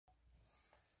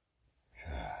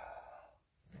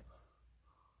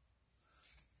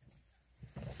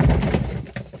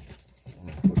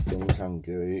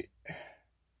꽃동산교회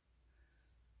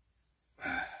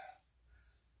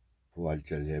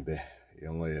부활절 예배,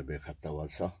 영어예배 갔다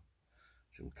와서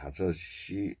지금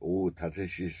오후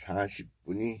 5시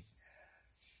 40분이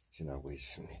지나고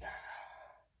있습니다.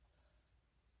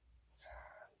 자,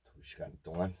 2시간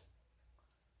동안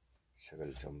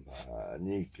책을 좀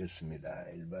많이 읽겠습니다.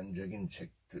 일반적인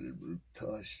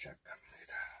책들부터 시작합니다.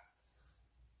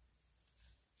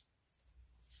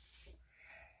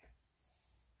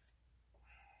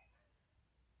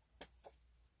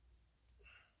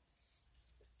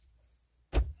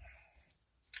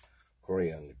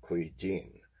 Korean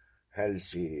cuisine,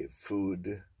 healthy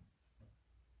food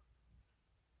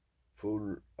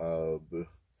full of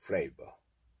flavor.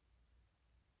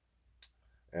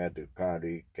 Add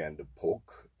garlic and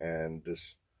pork and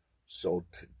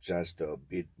salt just a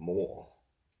bit more.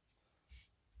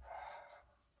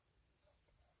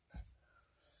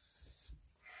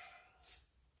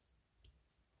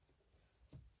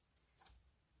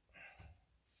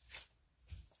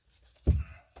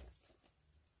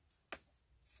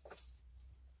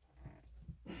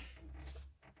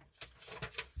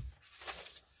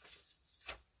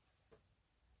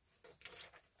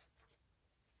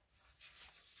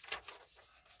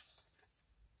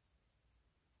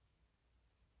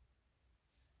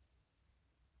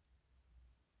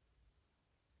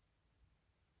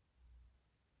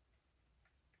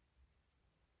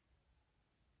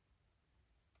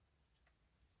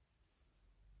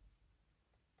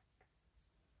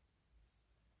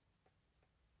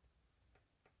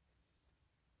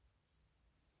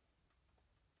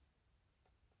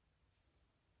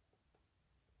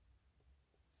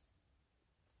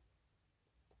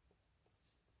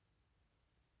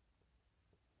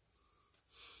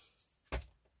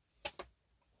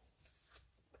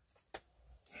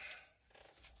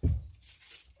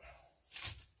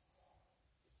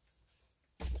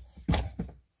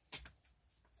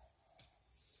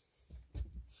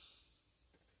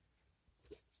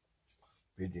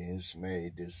 Obedience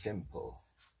made simple.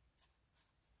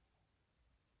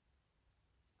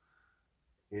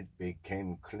 It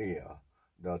became clear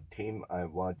the team I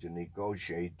was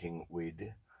negotiating with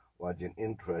wasn't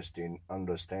interested in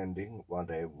understanding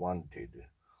what I wanted,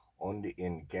 only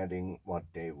in getting what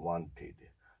they wanted.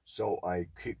 So I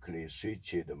quickly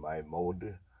switched my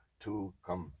mode to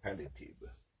competitive.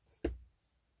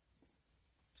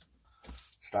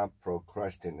 Stop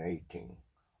procrastinating.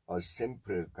 A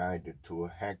simple guide to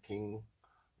hacking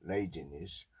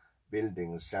laziness,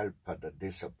 building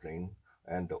self-discipline,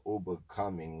 and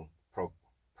overcoming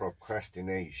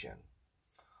procrastination.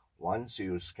 Once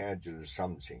you schedule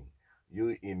something,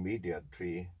 you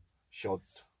immediately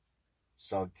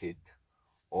short-circuit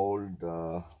all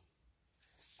the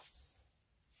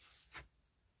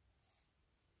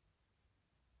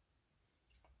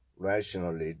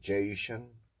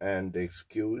rationalization and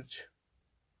excuse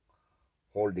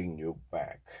holding you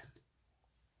back.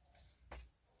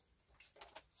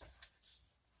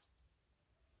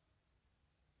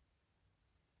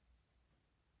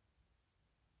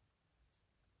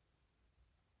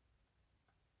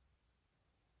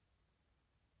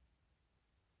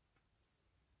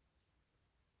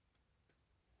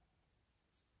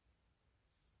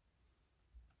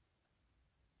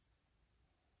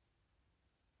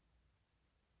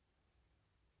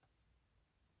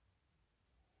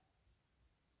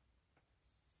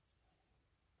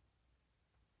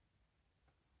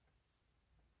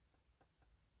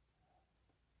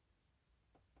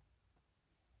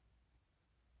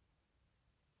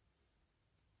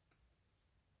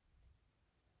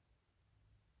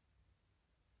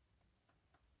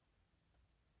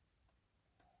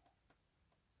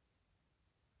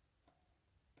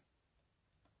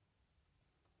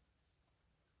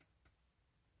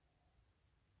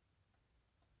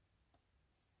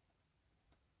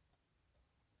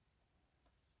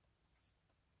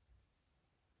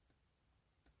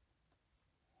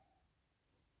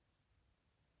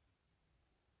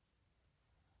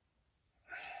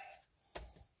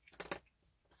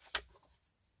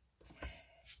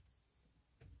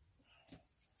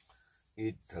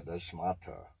 Eat the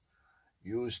smarter.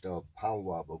 Use the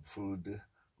power of food,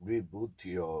 reboot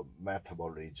your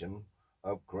metabolism,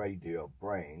 upgrade your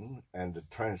brain, and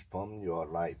transform your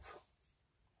life.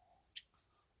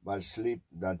 But sleep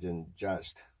doesn't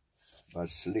just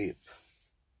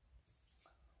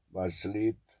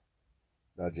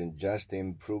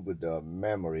improve the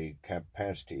memory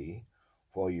capacity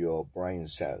for your brain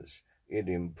cells. It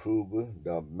improves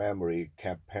the memory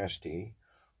capacity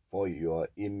for your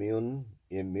immune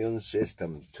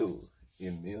system too.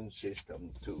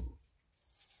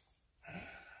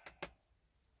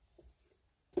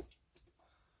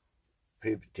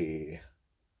 50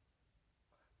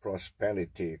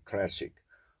 prosperity classic.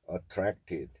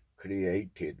 Attract it,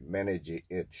 create it, manage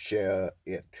it, share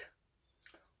it.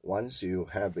 Once you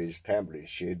have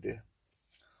established the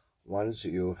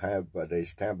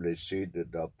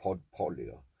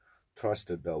portfolio, trust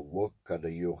the work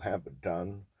that you have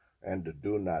done, and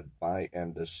do not buy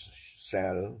and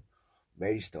sell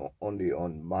based only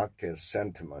on market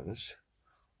sentiments,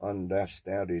 unless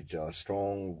there is a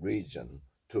strong reason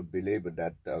to believe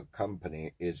that the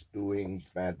company is doing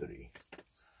badly.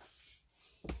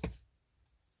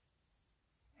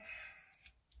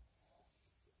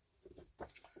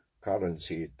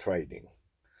 Currency trading.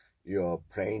 Your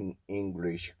plain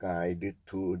English guide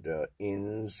to the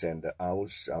ins and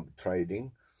outs of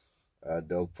trading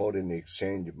the foreign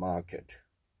exchange market.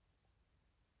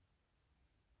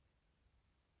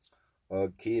 A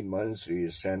key monthly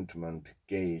sentiment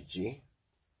gauge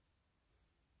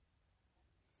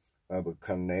of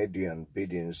Canadian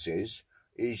businesses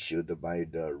issued by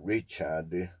the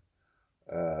Richard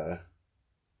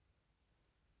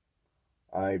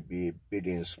IB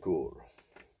Bidding School.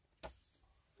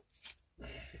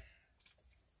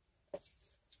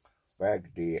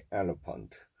 Wag the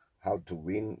elephant. How to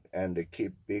win and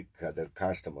keep big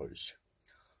customers.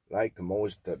 Like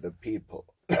most of the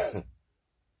people,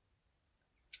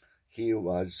 he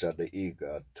was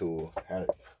eager to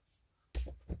help.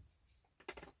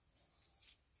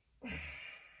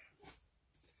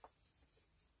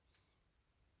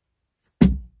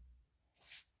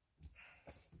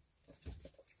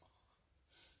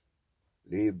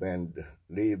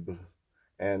 Live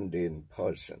and in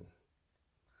person.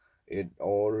 It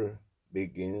all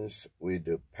begins with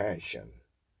passion.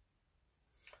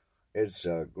 It's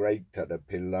a great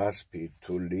philosophy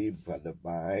to live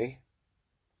by,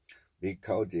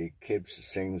 because it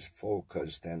keeps things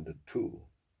focused and true.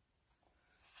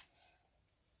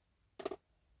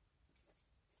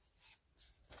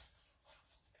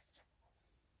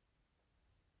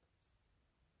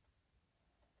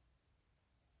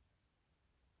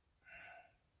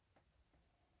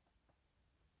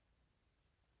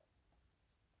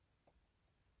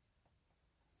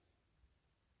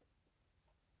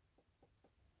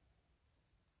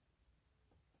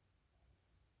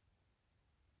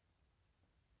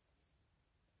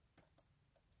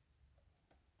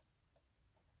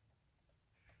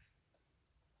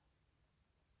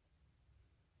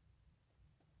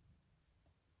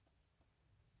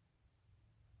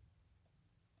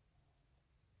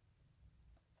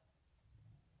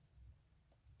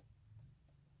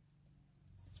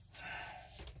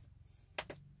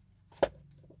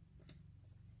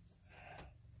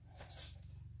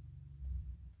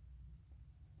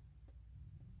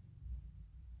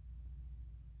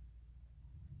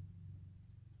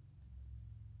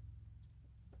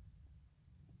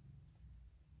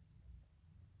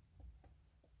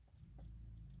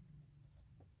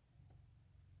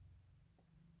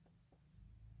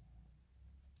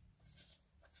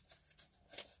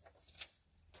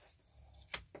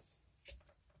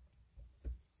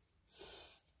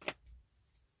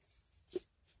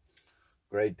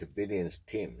 Great business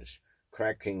teams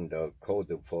cracking the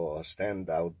code for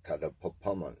standout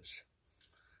performance.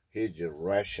 His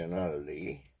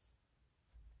rationally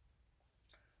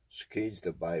squeezed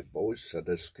by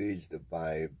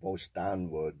both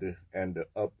downward and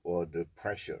upward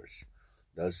pressures.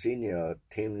 The senior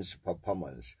team's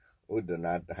performance would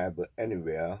not have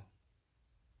anywhere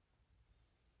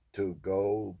to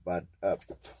go but up.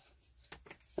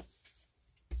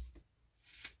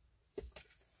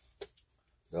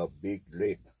 The big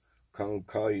leap.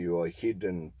 Conquer your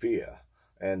hidden fear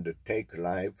and take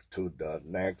life to the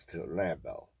next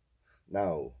level.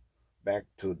 Now, back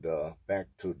to the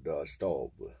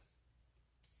stove.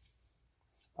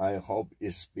 I hope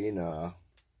it's been a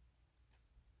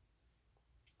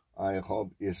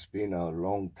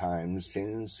long time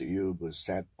since you've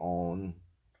sat on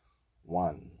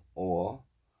one. Or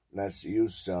let's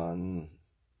use an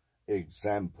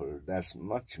example that's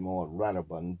much more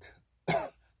relevant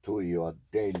to your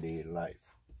daily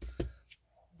life.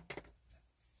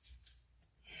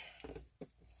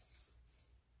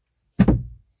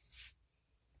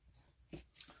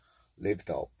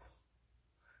 Liftoff.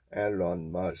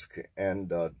 Elon Musk and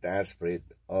the desperate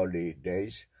early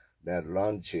days that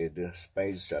launched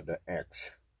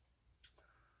SpaceX.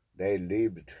 They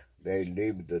lived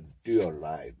dual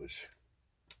lives.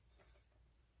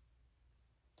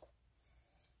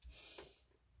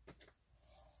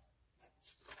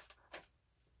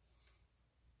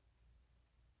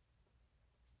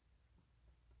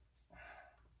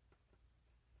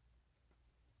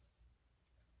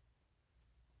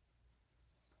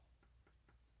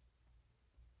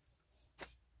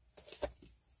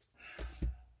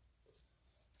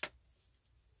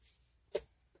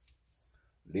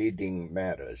 Reading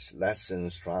matters.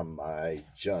 Lessons from my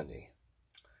journey.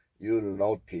 You'll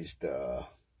notice the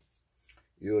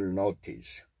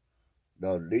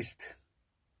list.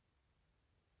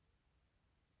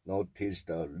 Notice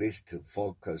the list.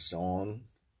 Focus on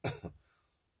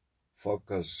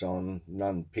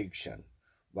non-fiction,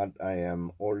 but I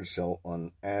am also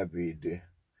an avid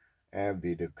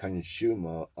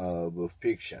consumer of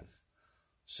fiction.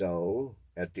 So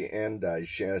at the end, I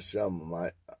share some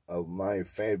of my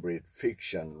favorite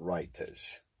fiction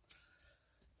writers.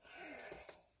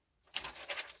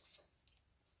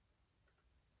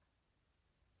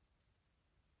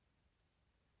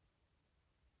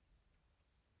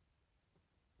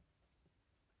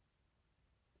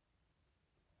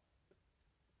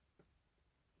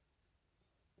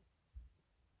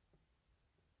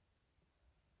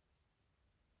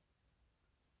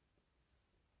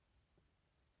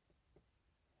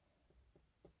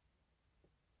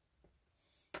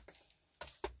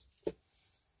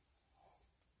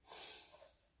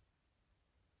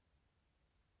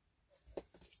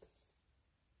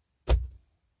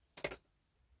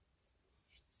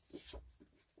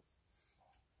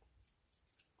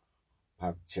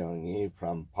 Park Chung-hee,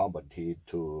 From Poverty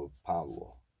to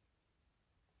Power.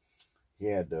 He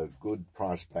had a good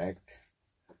prospect.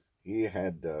 He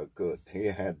had a good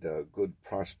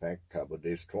prospect of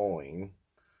destroying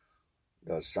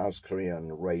the South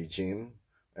Korean regime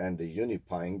and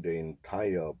unifying the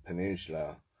entire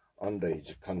peninsula under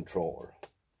his control.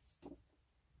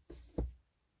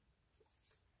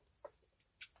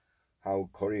 How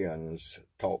Koreans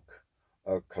talk,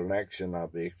 a collection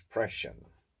of expression.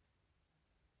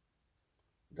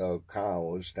 The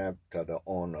cow stepped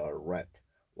on a rat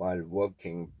while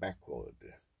walking backward.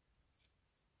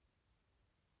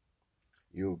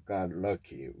 You got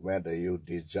lucky, whether you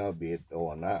deserve it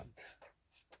or not.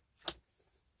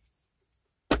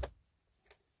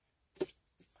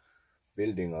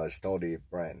 Building a sturdy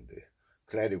brand.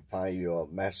 Clarify your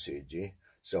message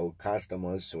so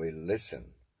customers will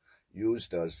listen. Use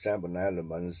the 7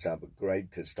 elements of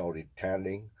great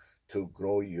storytelling to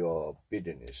grow your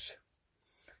business.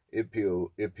 If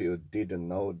you didn't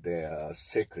know their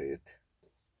secret,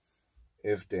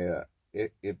 if you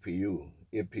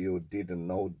didn't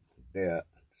know their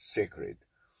secret,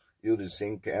 you'd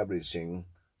think everything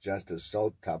just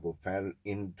sort of fell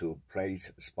into place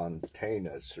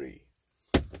spontaneously.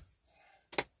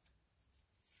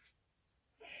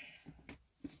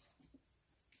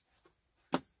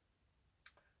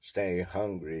 Stay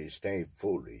hungry, stay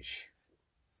foolish.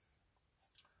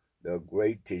 The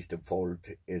greatest fault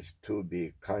is to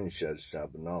be conscious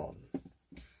of none.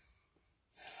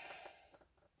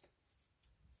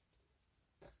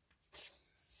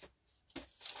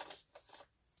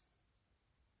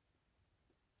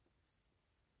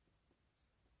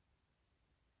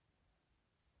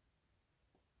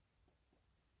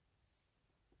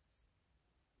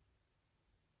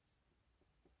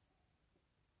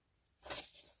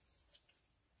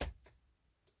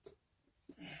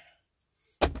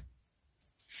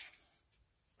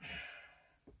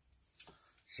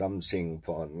 Something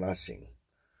for nothing,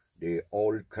 the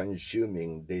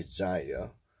all-consuming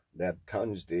desire that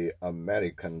turns the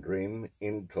American dream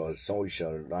into a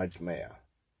social nightmare.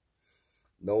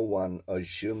 No one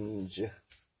assumes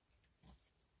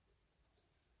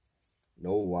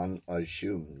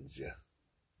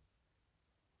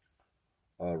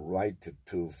a right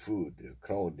to food,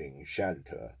 clothing,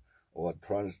 shelter, or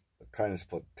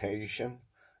transportation,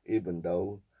 even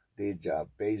though these are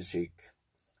basic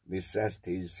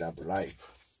necessities of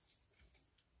life.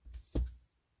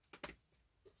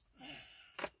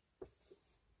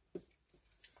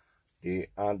 The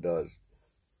others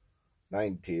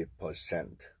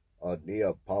 90% are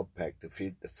near perfect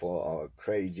fit for our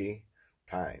crazy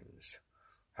times.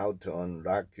 How to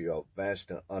unlock your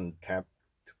vast untapped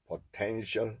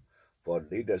potential for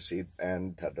leadership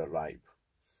and the life.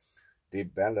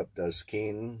 Develop the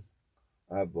skin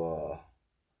of a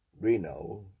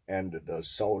rhino and the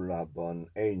soul of an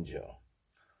angel.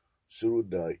 Through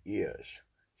the years,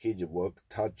 his work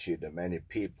touched many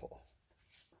people.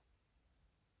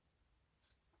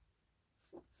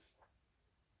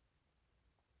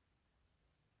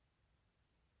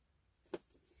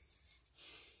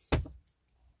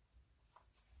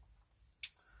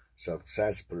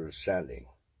 Successful selling.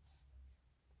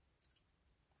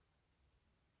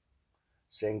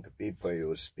 Think before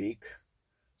you speak.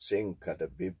 Think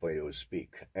before you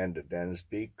speak, and then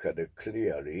speak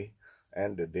clearly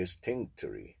and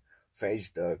distinctly.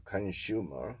 Face the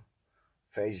consumer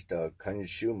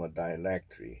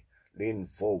directly. Lean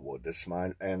forward,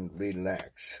 smile, and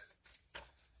relax.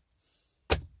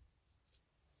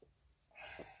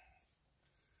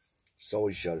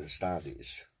 social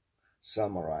studies.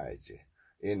 Summarize.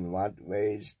 In what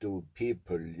ways do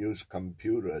people use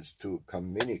computers to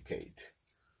communicate?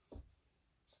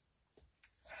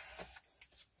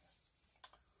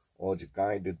 Or the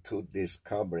guide to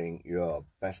discovering your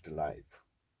best life.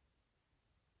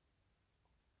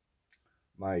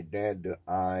 My dad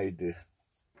eyed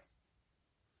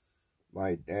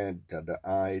my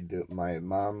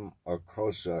mom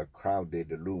across a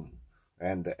crowded room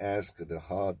and asked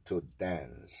her to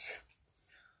dance.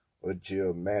 Would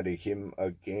you marry him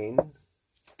again?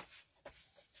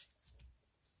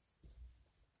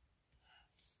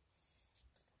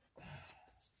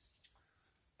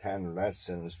 Ten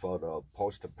lessons for the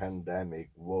post-pandemic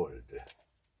world.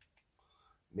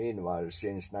 Meanwhile,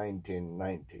 since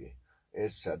 1990,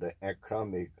 its the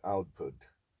economic output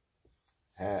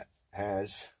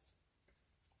has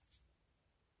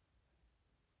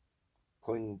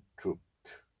quintupled,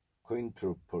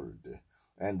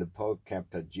 and the per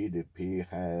capita GDP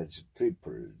has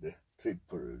tripled.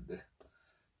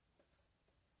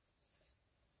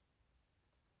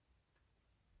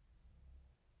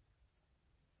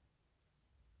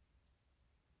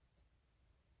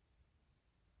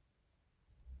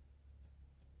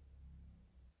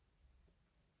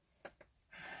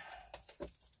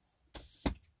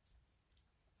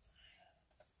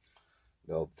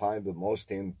 The 5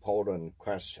 most important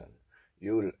questions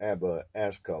you'll ever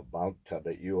ask about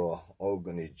your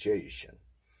organization.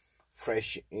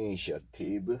 Fresh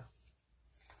initiative.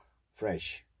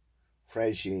 Fresh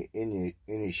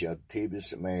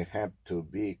initiatives may have to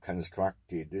be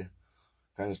constructed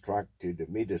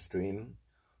midstream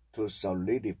to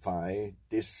solidify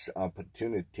this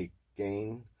opportunity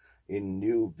gain in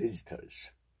new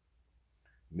visitors.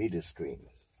 Midstream.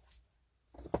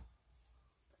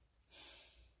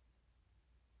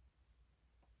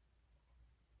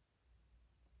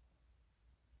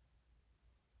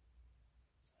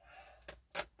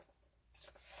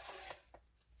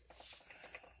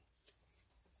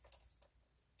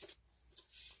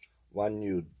 What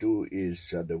you do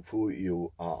is who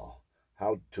you are,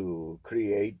 how to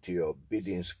create your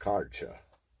business culture.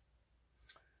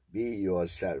 Be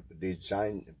yourself,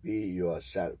 design your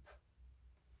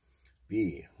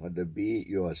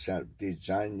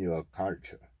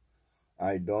culture.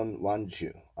 I don't want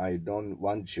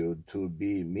you to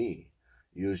be me.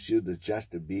 You should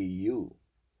just be you.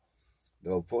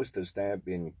 The first step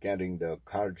in getting the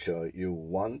culture you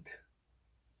want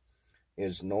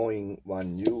is knowing what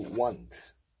you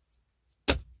want.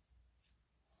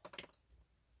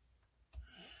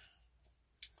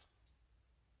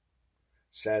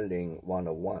 Selling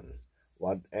 101.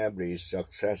 What every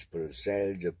successful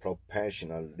sales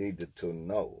professional needs to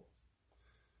know.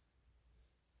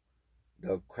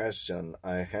 The question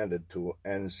I had to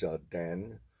answer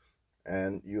then,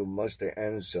 and you must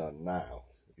answer now.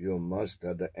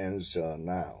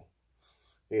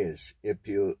 Is if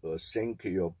you think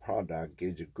your product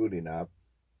is good enough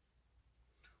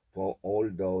for all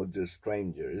those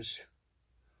strangers,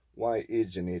 why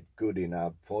isn't it good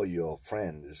enough for your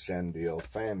friends and your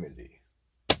family?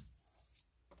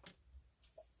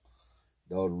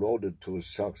 The road to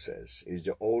success is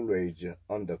always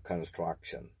under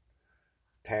construction.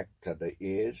 Tact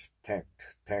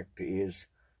is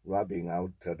rubbing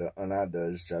out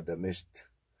another's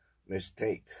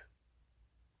mistake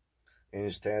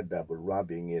instead of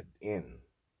rubbing it in.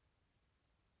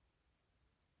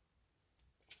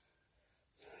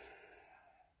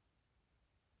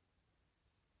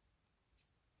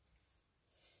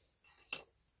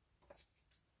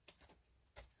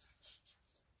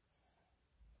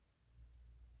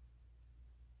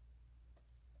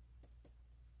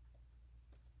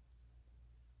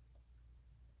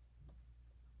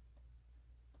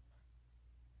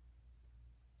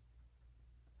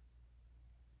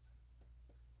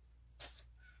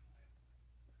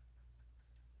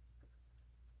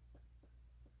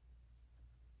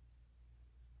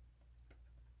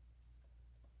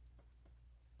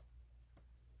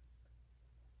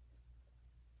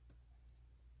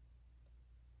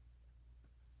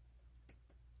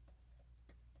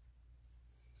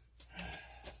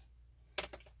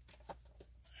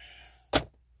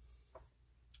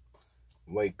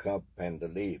 Wake Up and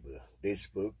Live. This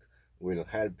book will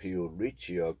help you reach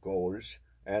your goals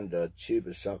and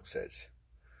achieve success.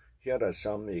 Here are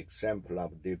some examples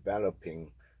of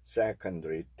developing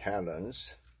secondary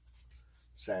talents.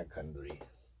 Secondary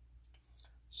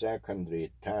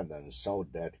talents so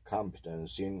that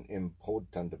competence in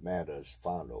important matters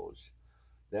follows.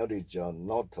 There is a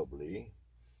notably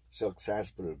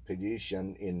successful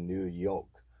physician in New York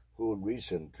who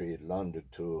recently learned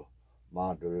to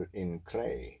model in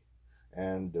clay,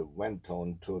 and went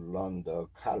on to learn the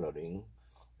coloring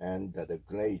and the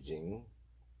glazing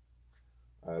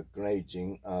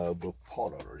of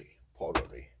pottery.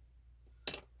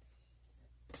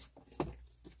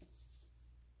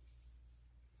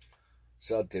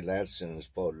 30 lessons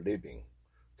for living,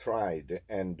 tried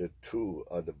and true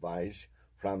advice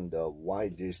from the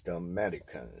wisest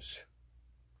Americans.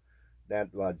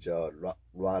 That was a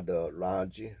rather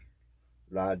large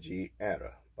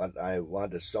error, but I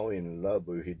was so in love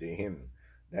with him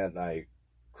that I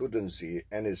couldn't see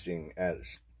anything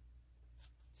else.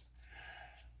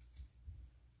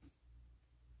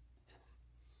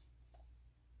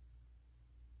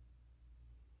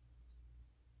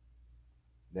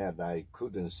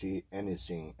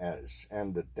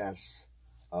 And that's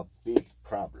a big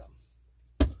problem.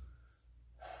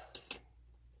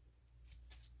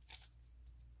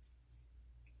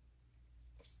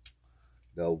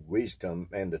 The wisdom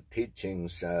and the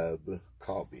teachings of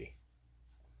Kobe.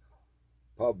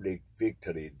 Public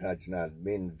victory does not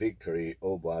mean victory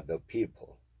over the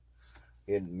people.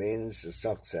 It means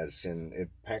success in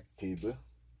effective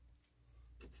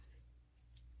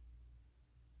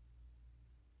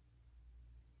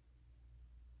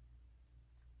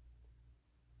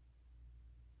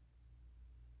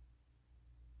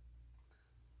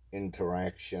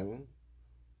interaction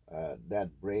that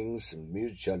brings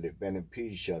mutually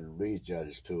beneficial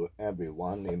results to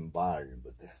everyone involved.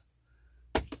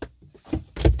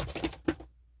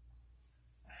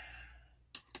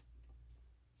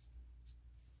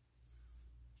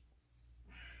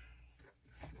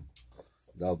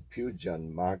 The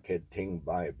Fusion Marketing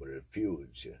Bible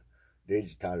fuse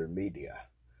digital media,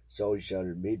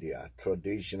 social media,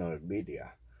 traditional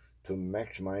media to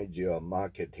maximize your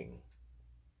marketing.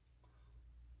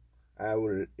 I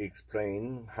will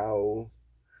explain how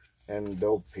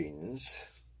endorphins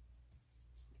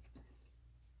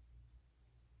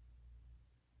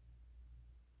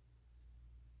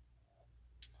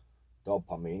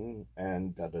dopamine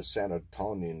and the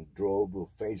serotonin drove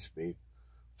Facebook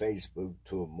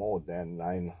to more than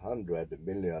 900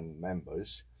 million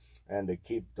members and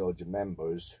keep those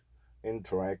members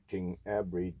interacting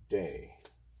every day.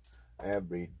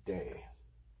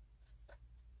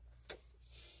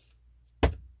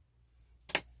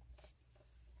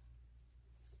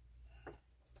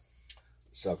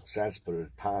 Successful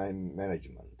time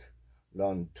management.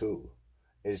 Learn to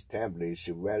establish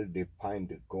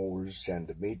well-defined goals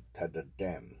and meet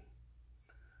them.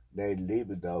 They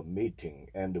leave the meeting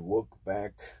and walk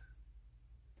back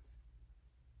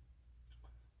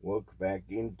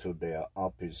into their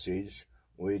offices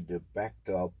with backed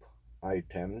up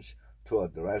items to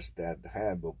address that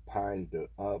have piled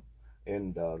up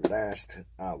in the last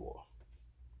hour.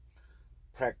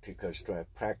 Practical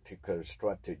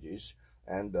strategies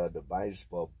and advice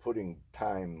for putting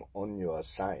time on your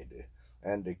side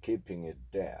and keeping it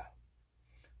there.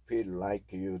 Feel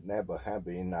like you never have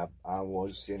enough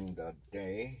hours in the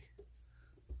day?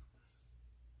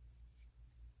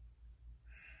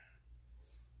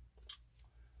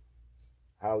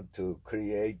 How to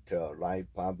create a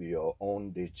life of your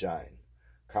own design.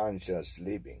 Conscious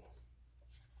living.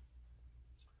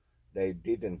 They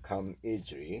didn't come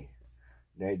easily.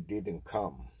 They didn't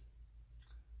come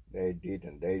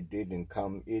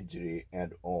easily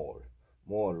at all.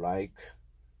 More like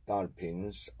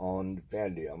dolphins on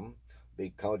Valium,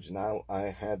 because now I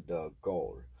had a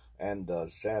goal and a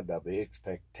set of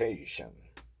expectation.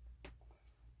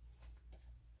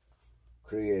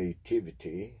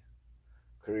 Creativity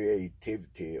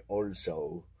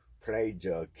also plays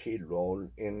a key role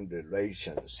in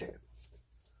relationship.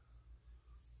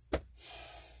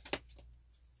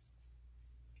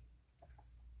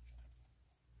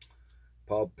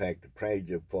 Perfect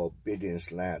praise for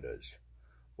business ladders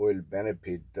will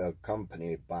benefit the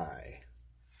company by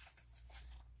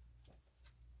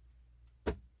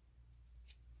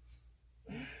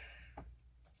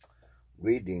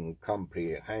reading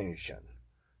comprehension.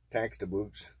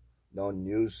 Textbooks don't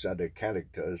use other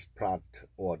characters, plot,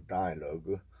 or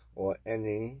dialogue, or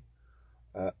any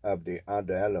of the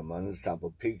other elements of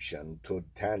fiction to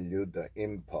tell you the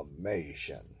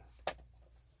information.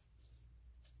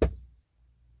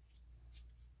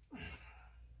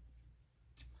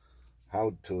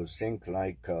 How to think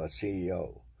like a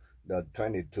CEO. The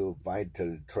 22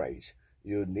 vital traits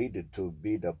you need to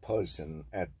be the person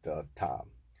at the top.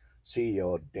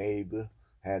 CEO Dave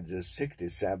has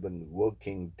 67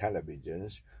 working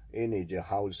televisions in his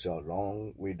house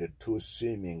along with 2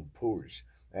 swimming pools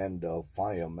and a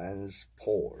fireman's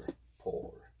pole.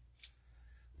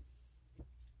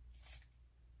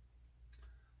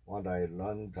 what I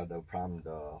learned from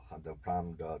the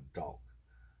dog.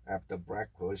 After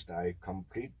breakfast, I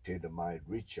completed my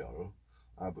ritual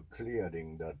of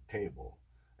clearing the table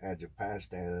as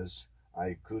fast as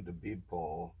I could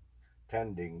before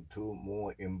tending to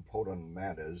more important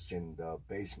matters in the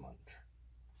basement.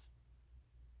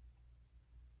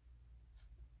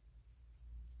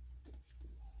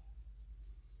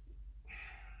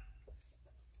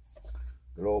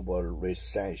 Global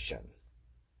recession.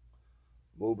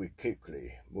 Move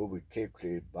quickly,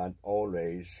 but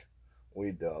always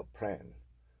with a plan.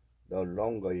 The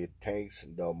longer it takes,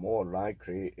 the more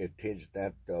likely it is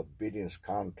that the business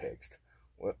context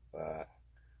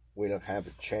will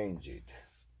have changed.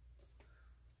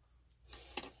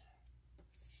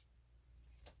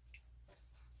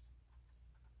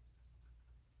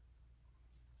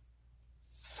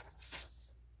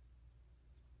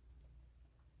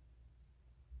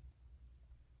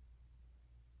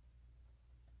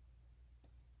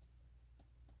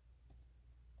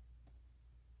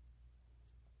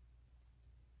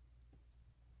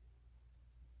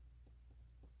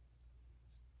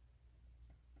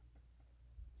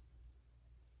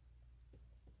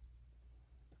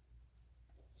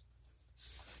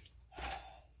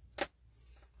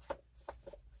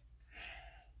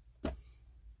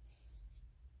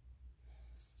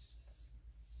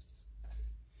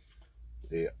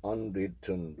 The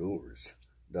unwritten rules,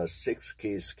 the 6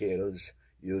 key skills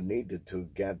you need to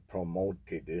get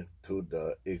promoted to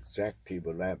the executive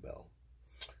level.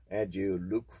 As you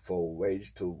look for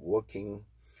ways to working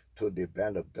to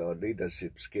develop the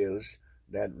leadership skills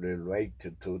that relate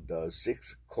to the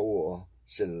 6 core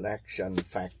selection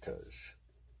factors.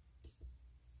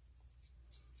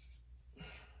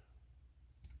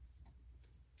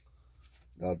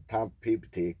 The top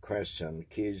 50 question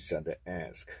kids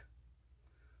ask.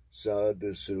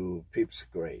 3rd through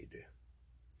 5th grade.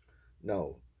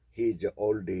 No, he's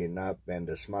old enough and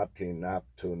smart enough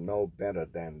to know better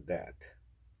than that.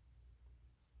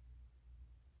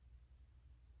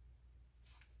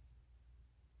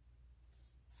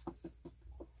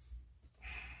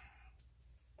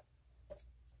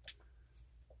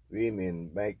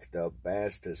 Women make the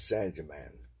best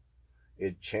salesman.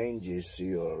 It changes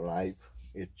your life.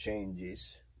 It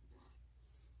changes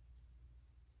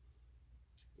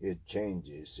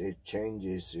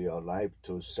your life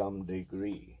to some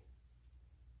degree.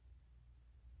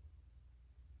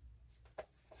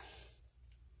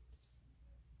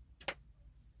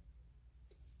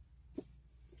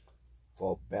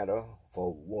 For better,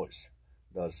 for worse,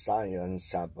 the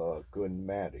science of a good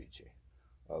marriage.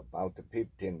 About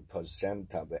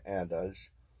 15% of adults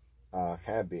are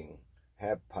having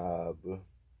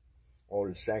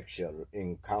all sexual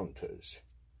encounters.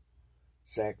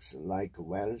 Sex like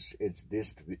wealth is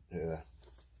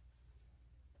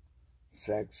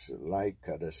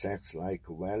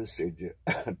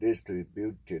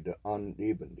distributed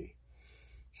unevenly.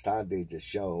 Studies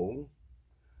show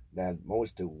that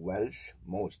most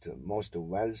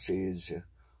wealth is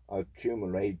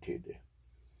accumulated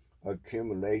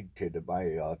by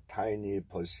a tiny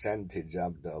percentage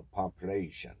of the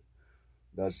population.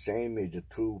 The same is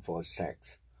true for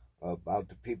sex. About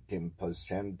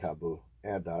 15% of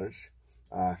adults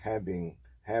are having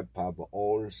half of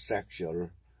all sexual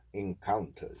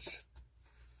encounters.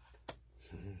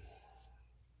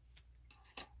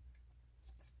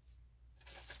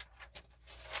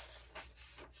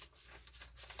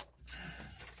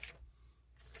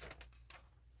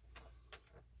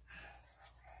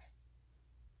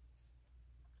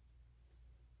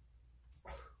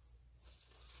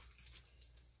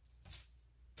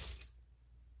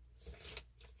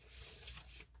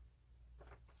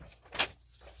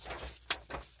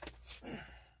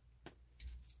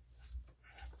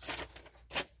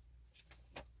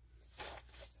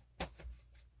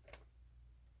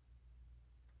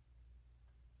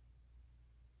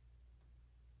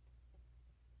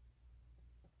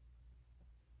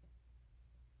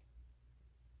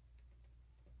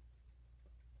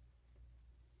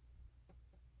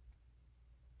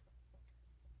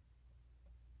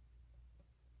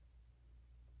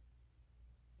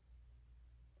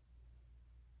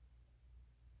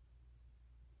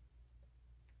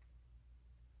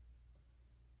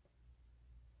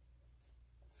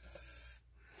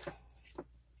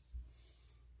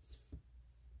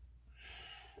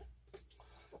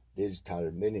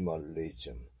 Digital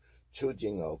minimalism,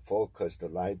 choosing a focused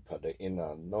life in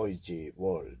a noisy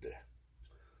world.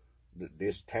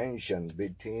 This tension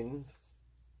between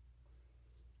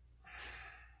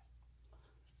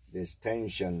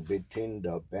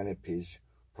the benefits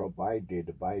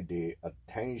provided by the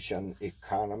attention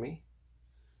economy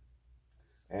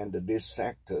and this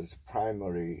sector's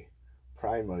primary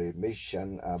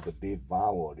mission of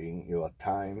devouring your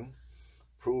time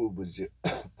proves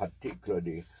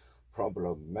particularly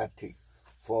problematic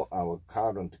for our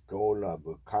current goal of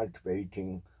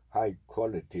cultivating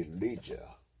high-quality leisure.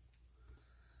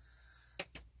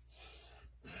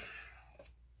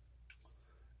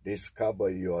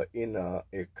 Discover your inner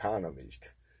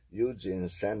economist. Use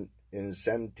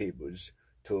incentives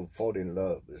to fall in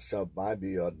love, survive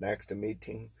your next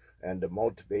meeting, and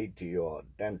motivate your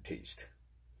dentist.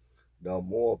 The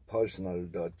more personal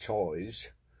the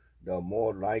choice, the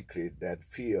more likely that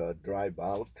fear drive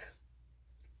out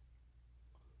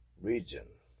reason.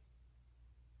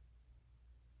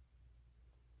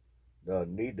 The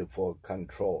need for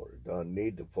control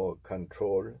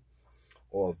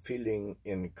or feeling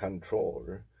in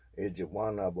control is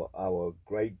one of our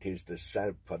greatest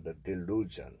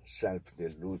self-delusion.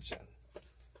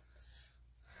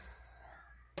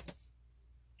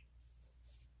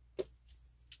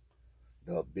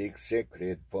 The big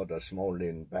secret for the small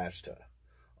investor,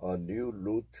 a new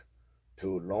route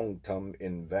to long-term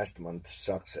investment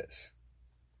success.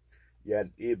 Yet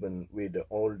even with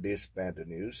all this bad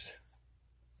news,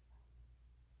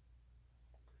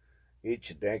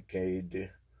 each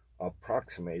decade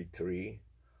approximately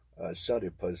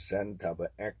 30% of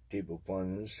active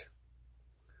funds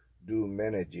do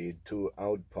manage to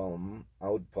outperform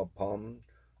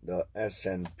the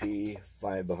S&P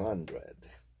 500.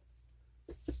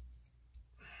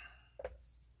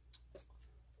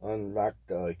 Unlock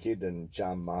the hidden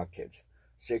job market.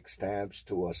 6 steps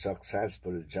to a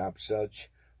successful job search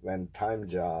when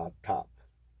times are tough.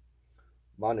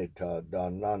 Monitor the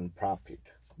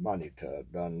nonprofit.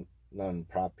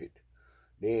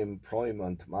 The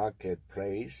employment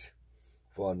marketplace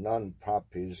for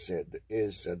nonprofits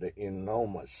is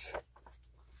enormous.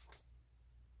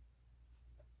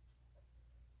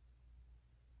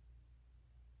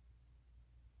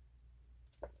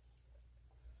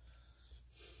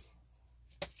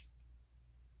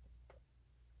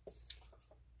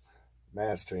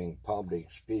 Mastering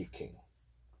public speaking.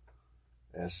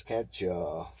 A sketch,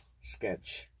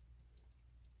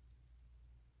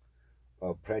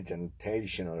 a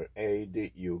presentational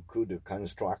aid you could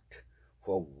construct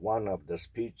for one of the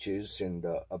speeches in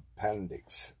the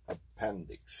appendix.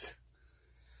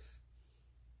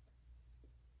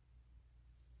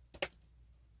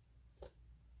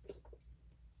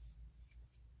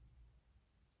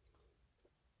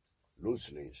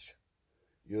 Ruthless.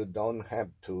 You don't have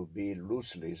to be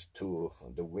ruthless to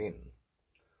the win.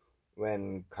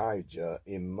 When Kaiser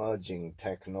Emerging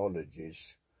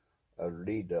Technologies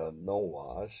leader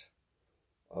Noah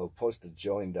first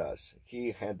joined us,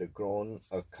 he had grown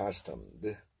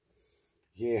accustomed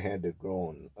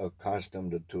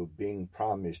to being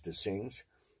promised things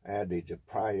at its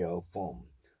prior form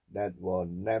that were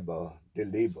never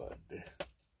delivered.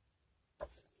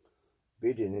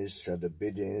 Business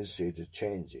is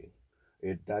changing.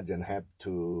 It doesn't have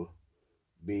to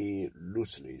be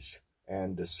ruthless,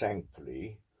 and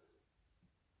thankfully,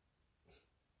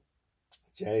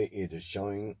 Jay is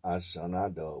showing us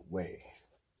another way.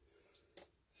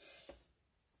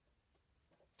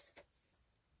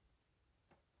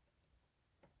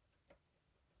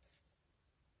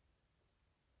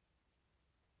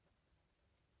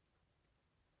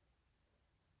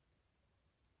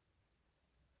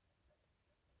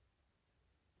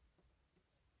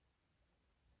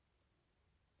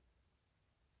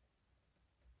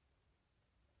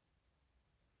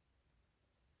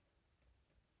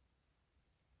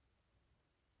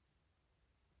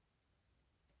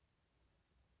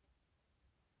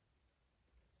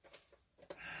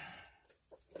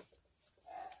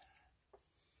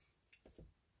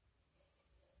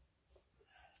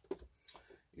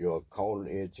 Your call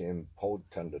is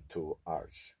important to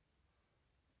us.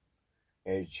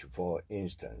 H, for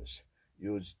instance,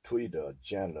 use Twitter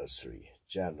jealously.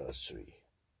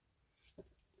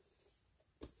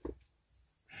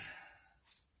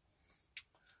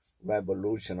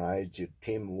 Revolutionize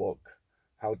teamwork,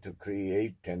 how to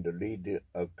create and lead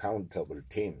accountable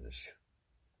teams.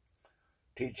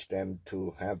 Teach them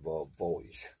to have a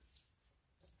voice.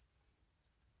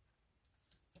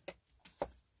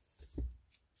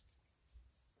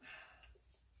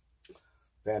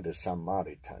 Bad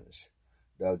Samaritans,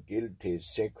 the guilty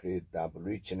secret of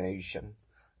rich nation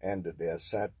and their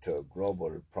set to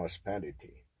global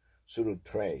prosperity through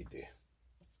trade.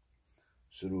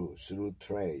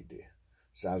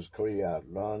 South Korea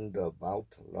learned about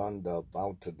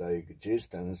the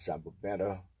existence of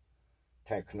better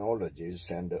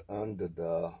technologies and earned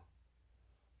the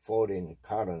foreign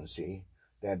currency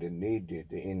that it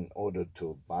needed in order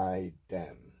to buy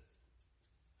them.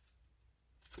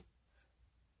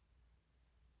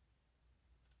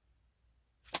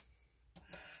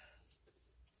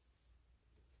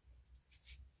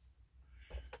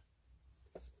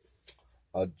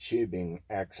 Achieving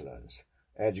excellence,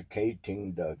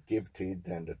 educating the gifted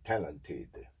and the talented.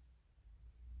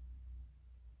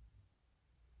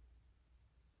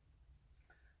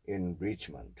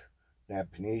 Enrichment,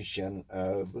 definitions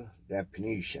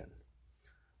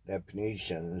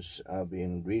of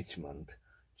enrichment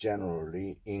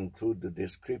generally include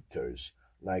descriptors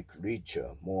like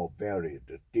richer, more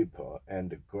varied, deeper,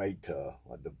 and greater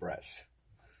the breadth.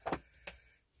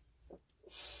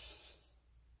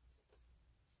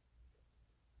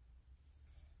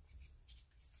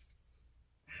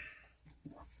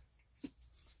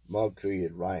 Mercury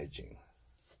rising.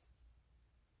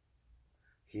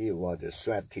 He was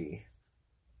sweaty.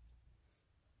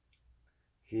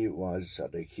 He was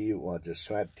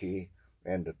sweaty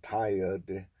and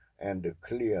tired and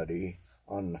clearly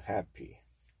unhappy.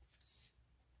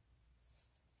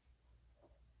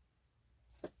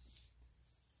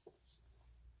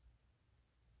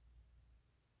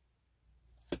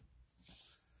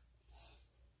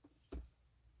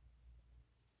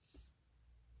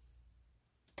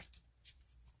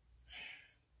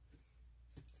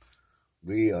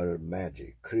 Real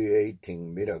magic,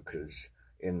 creating miracles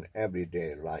in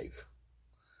everyday life.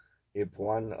 If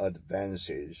one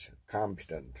advances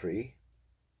competently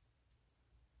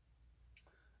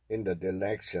in the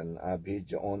direction of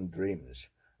his own dreams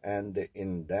and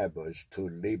endeavors to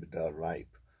live the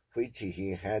life which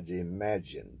he has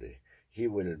imagined, he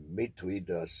will meet with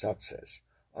a success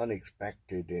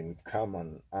unexpected in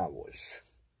common hours.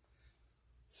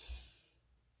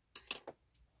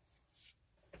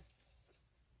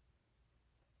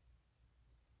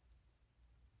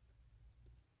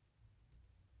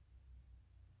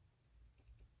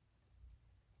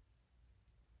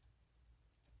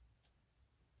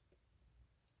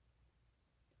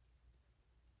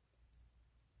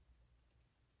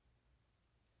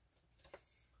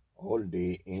 All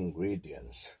the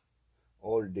ingredients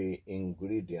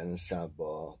of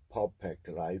a perfect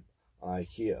life are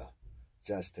here.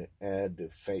 Just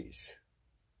add faith.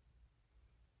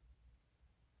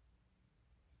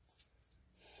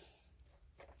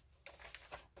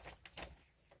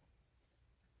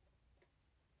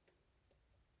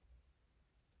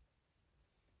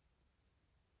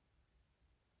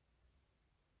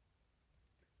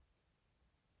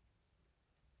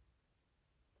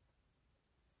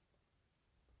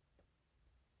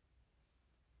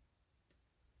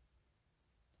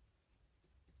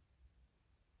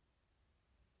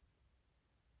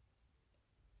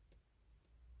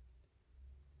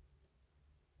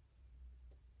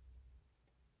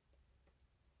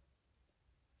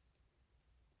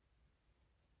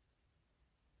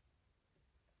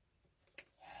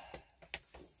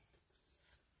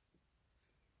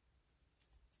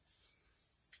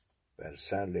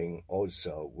 Best-selling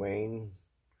author Wayne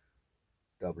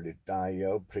W.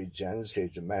 Dyer presents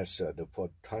his method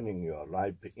for turning your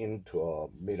life into a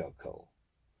miracle.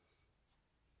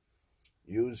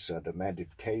 Use the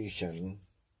meditation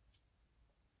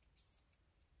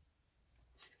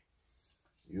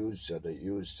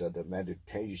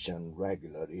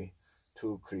regularly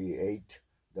to create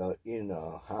the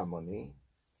inner harmony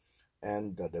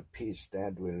and the peace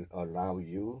that will allow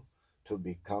you to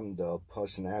become the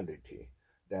personality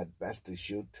that best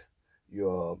suits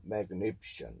your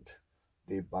magnificent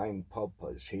divine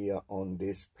purpose here on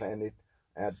this planet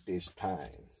at this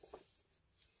time.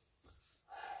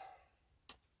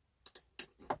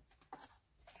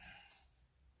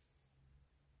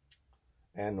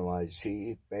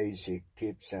 NYC Basic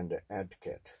Tips and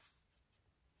Etiquette.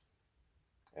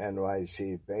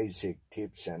 NYC Basic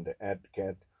Tips and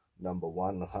Etiquette number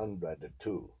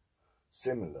 102.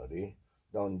 Similarly,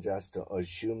 don't just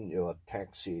assume your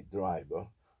taxi driver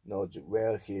knows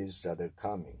where he's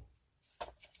coming.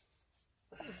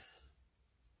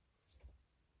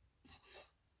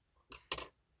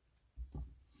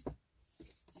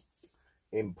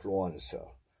 Influencer,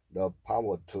 the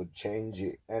power to change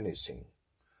anything.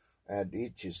 At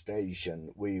each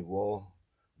station, we were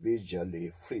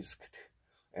visually frisked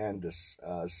and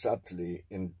subtly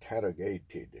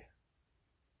interrogated.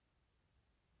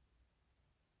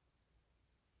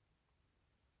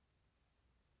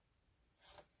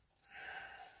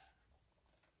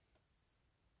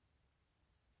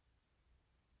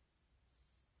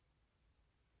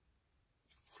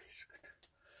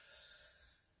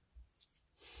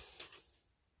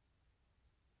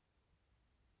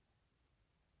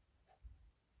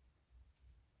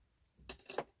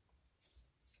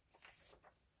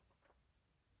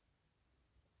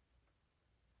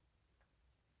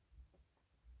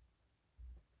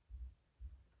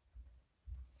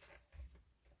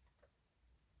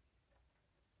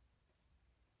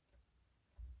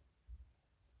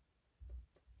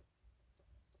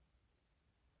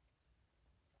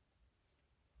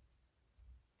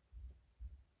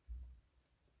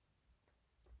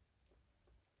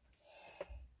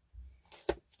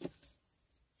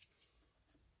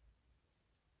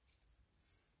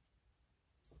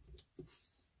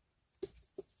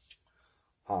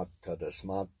 harder, the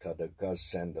smarter, the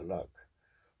guts and the luck.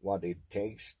 What it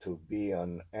takes to be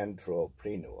an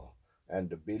entrepreneur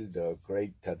and build a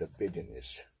greater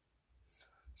business.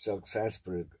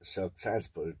 Successful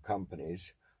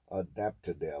companies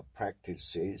adapt their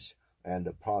practices and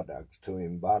products to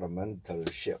environmental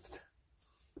shift.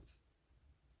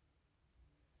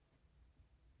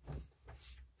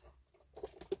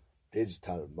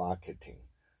 Digital marketing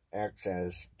acts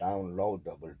as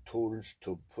downloadable tools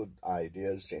to put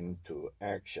ideas into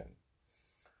action.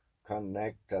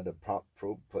 Connect the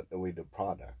proof with the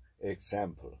product.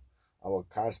 Example, our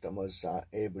customers are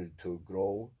able to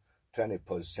grow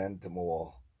 20%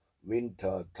 more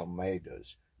winter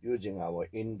tomatoes using our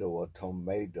indoor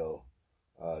tomato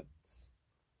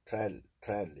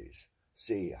trellis.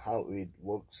 See how it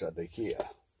works here.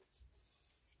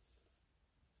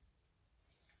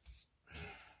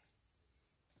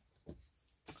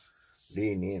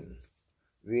 Lean in.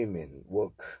 Women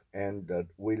work and the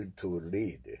will to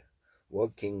lead,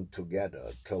 working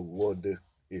together toward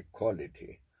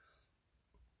equality.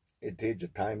 It is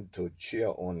time to cheer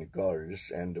on girls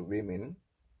and women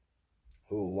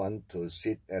who want to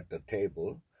sit at the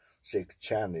table, seek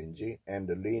challenge, and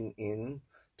lean in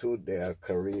to their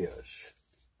careers.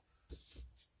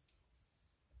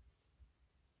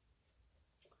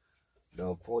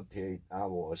 The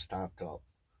 48-hour startup,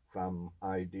 from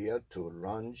idea to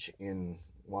launch in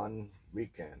one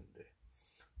weekend.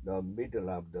 The middle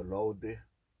of the road,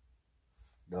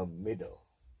 The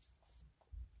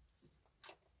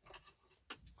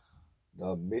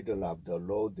middle of the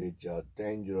road is a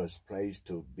dangerous place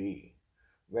to be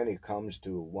when it comes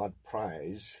to what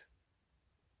price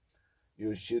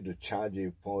you should charge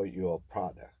for your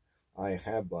product. I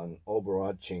have an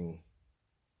overarching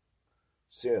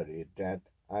theory that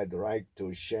I'd like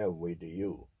to share with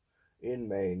you. It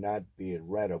may not be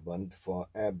relevant for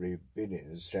every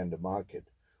business and market,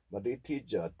 but it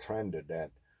is a trend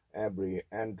that every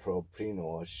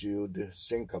entrepreneur should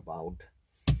think about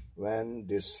when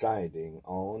deciding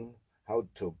on how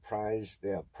to price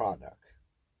their product.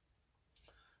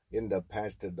 In the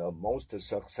past, the most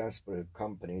successful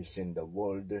companies in the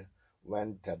world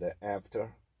went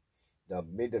after the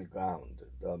middle ground.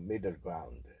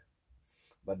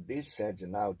 But this has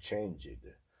now changed.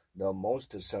 The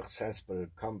most successful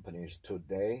companies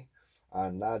today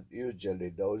are not usually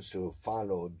those who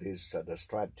follow this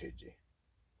strategy.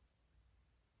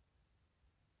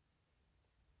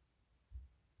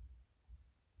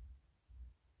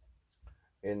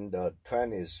 In the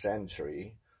 20th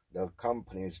century, the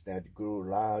companies that grew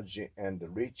large and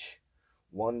rich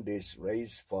won this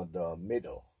race for the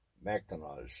middle.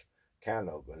 McDonald's,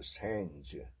 Kellogg's,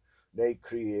 Heinz. They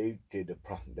created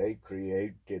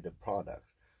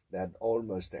products that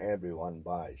almost everyone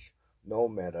buys, no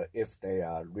matter if they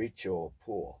are rich or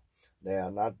poor. They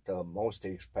are not the most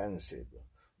expensive,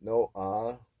 nor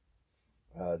are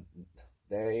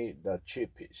they the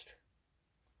cheapest.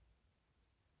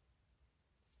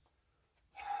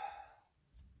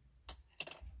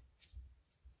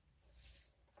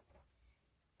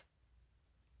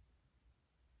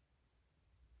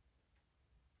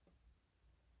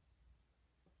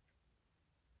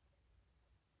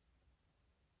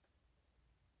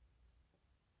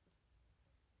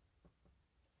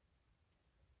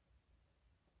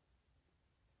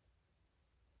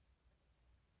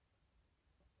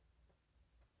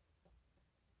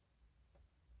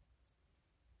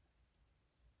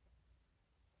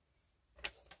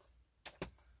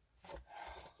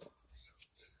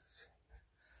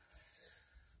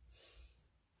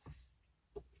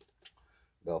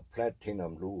 The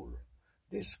Platinum Rule.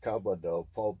 Discover the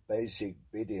 4 basic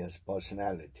business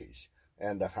personalities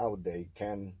and how they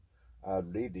can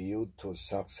lead you to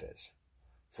success.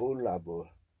 Full of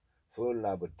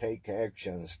take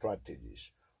action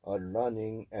strategies, a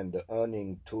learning and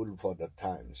earning tool for the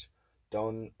times.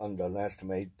 Don't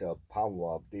underestimate the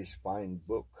power of this fine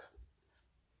book.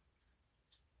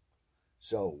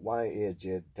 So why is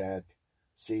it that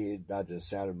C doesn't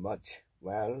sell much?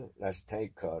 Well, let's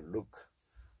take a look.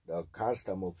 The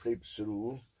customer flips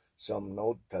through some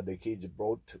notes that he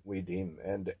brought with him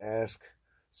and asks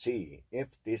C if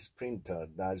this printer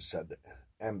does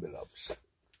envelopes.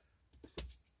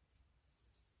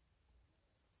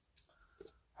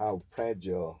 How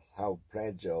pleasure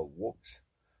works.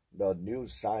 The new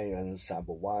science of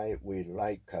why we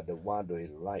like what we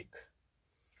like.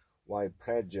 Why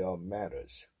pleasure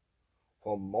matters.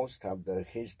 For most of the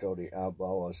history of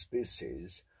our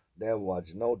species, there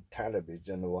was no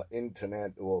television or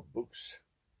internet or books.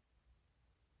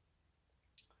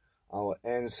 Our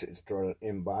ancestral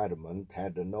environment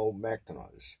had no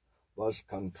McDonald's, birth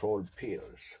control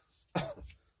pills,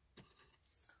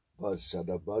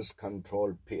 birth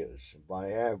control pills,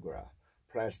 Viagra,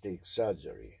 plastic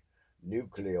surgery,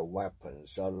 nuclear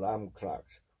weapons, alarm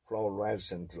clocks,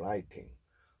 fluorescent lighting,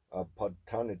 a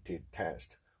paternity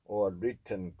test, or a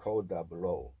written code of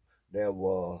law. There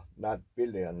were not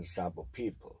billions of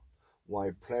people.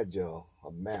 Why pleasure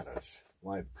matters.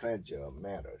 Why pleasure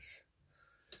matters.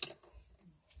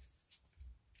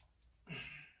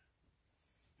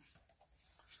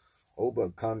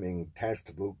 Overcoming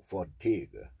textbook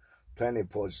fatigue.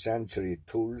 21st century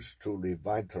tools to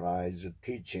revitalize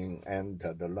teaching and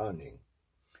the learning.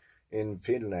 In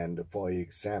Finland, for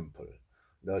example,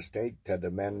 the state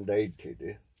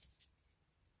mandated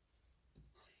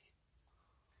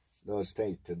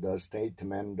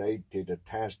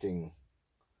testing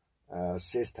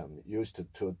system used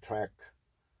to track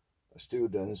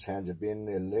students has been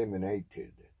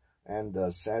eliminated, and the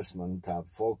assessment are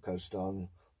focused on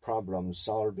problem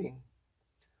solving,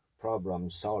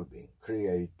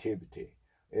 creativity,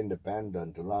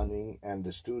 independent learning,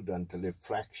 and student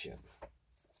reflection.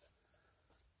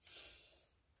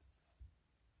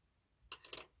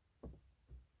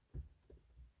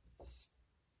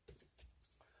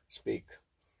 Speak.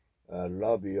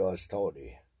 Love your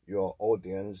story. Your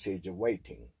audience is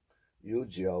waiting.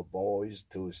 Use your voice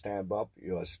to step up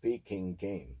your speaking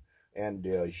game and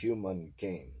your human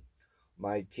game.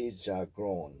 My kids are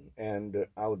grown and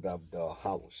out of the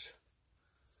house.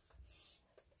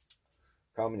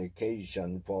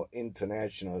 Communication for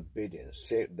international business,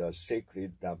 the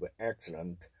secret of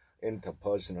excellent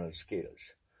interpersonal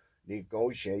skills.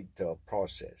 Negotiate the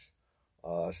process.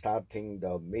 Starting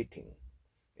the meeting.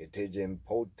 It is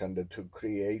important to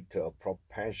create a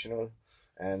professional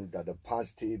and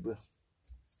positive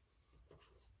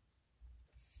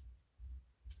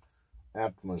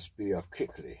atmosphere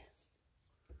quickly.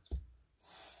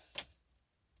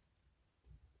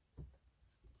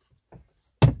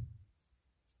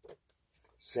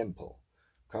 Simple.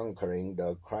 Conquering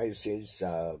the crisis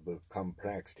of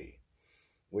complexity.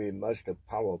 We must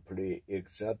powerfully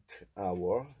exert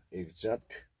our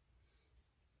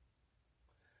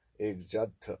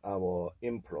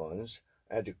influence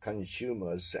as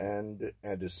consumers and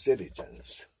as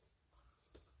citizens.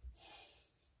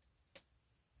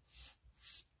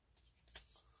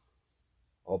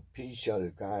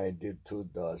 Official guide to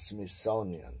the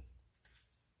Smithsonian.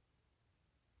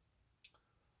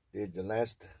 These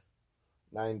last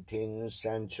 19th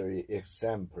century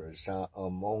examples are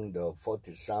among the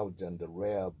 40,000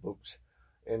 rare books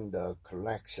in the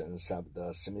collections of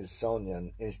the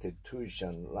Smithsonian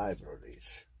Institution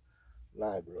libraries.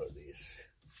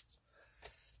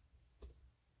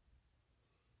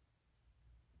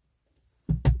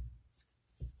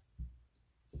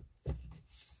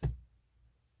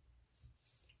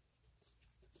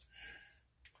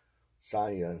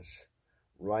 Science.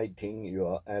 Writing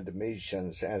your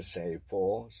admissions essay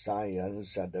for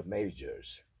Science and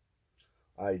Majors.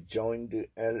 I joined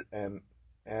LMN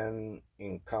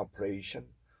Incorporation,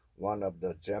 one of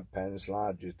the Japan's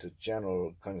largest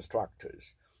general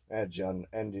constructors, as an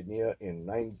engineer in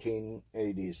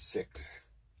 1986.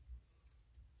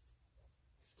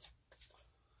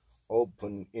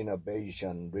 Open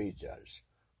innovation results,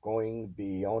 going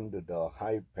beyond the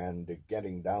hype and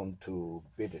getting down to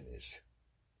business.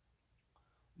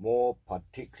 More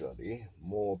particularly,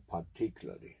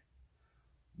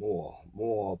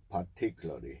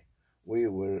 we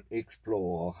will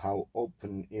explore how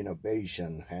open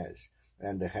innovation has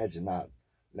and has not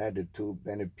led to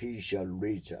beneficial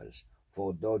results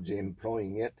for those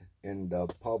employing it in the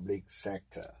public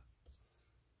sector.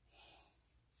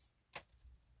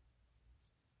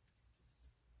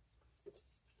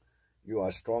 You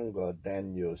are stronger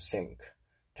than you think.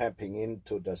 Tapping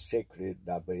into the secret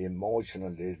of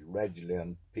emotionally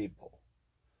resilient people.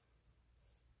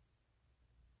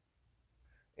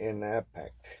 In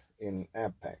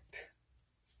impact,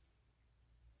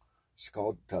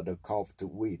 Scott had coughed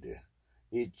with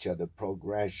each the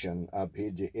progression of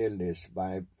his illness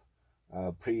by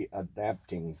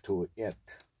pre-adapting to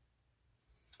it.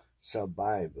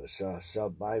 Survive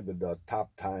the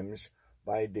tough times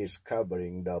by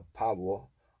discovering the power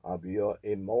of your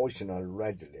emotional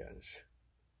resilience.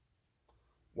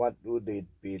 What would it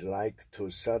be like to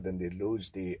suddenly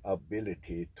lose the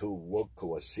ability to walk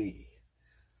or see?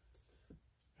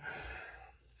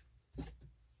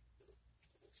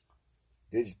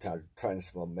 Digital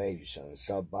transformation.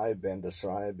 Survive and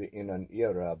thrive in an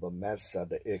era of mass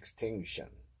extinction.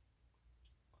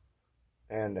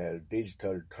 And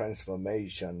digital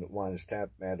transformation one step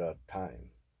at a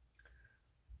time.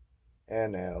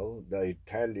 Enel, the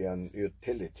Italian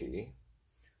utility,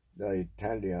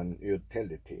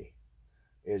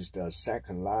 is the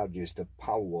second largest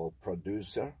power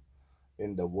producer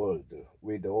in the world,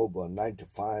 with over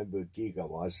 95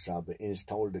 gigawatts of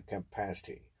installed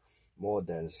capacity, more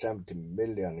than 70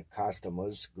 million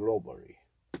customers globally.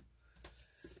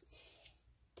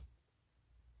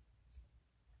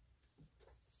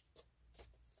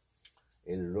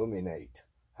 Illuminate,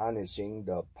 harnessing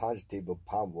the positive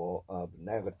power of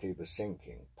negative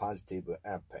thinking, positive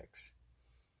apex.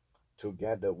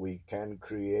 Together we can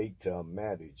create a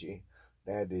marriage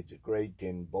that is great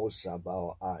in both of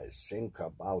our eyes. Think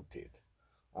about it.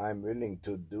 I'm willing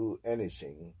to do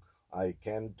anything I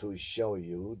can to show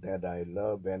you that I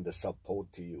love and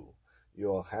support you.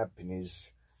 Your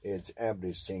happiness is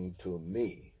everything to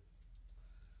me.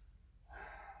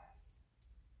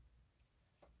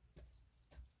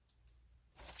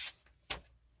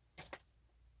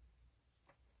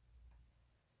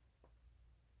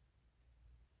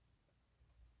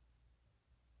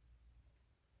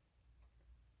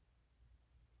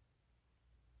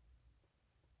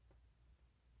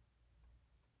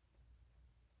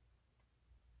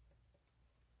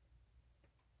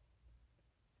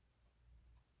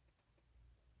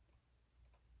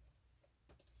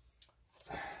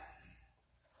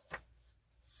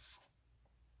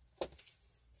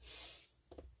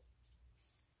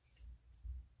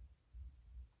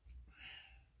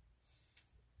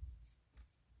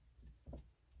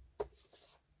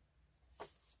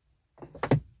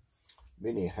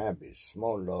 Many habits,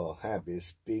 smaller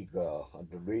habits, bigger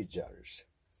results.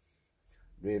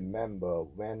 Remember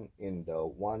when in the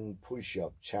one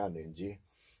push-up challenge,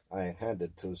 I had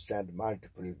to set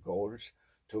multiple goals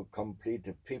to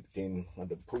complete 15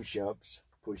 push-ups.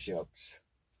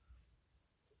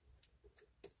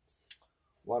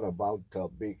 What about the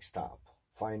big stuff?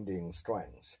 Finding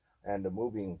strength and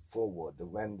moving forward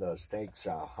when the stakes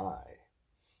are high.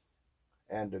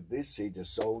 And this is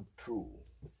so true.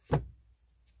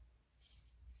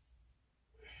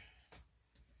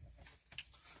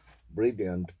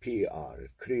 Brilliant PR.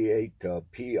 Create a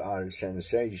PR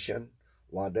sensation,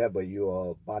 whatever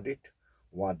your budget,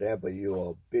 whatever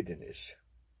your business.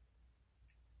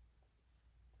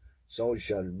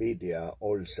 Social media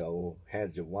also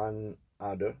has one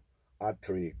other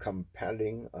utterly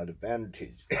compelling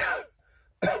advantage.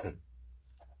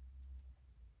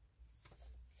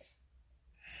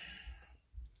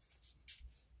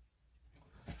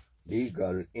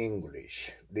 Legal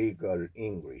English.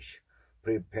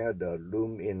 Prepare the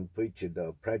room in which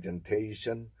the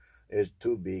presentation is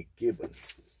to be given.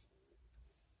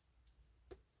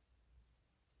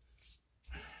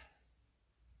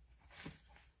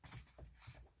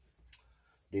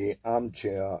 The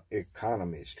Armchair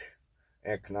Economist,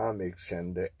 Economics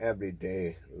and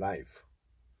Everyday Life.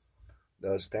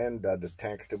 The standard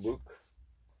textbook,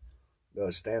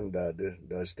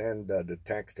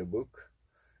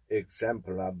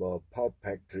 example of a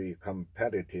perfectly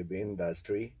competitive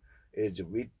industry is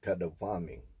withered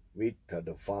farming.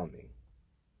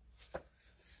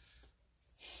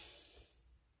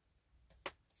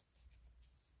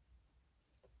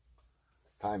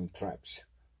 Time traps,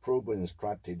 proven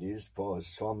strategies for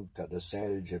swamped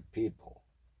sales people.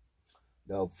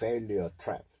 The failure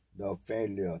trap,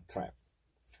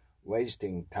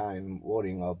 wasting time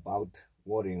worrying about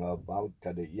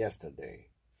yesterday.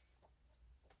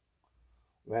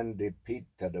 When defeat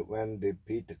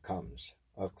comes,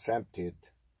 accept it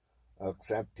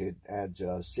as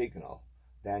a signal.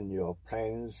 Then your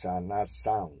plans are not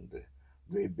sound.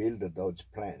 Rebuild those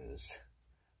plans,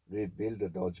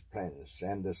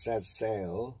 and set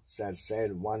sail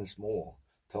once more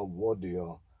toward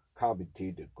your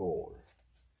coveted goal.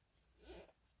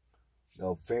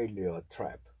 The failure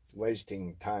trap,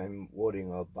 wasting time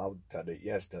worrying about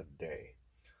yesterday.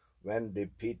 When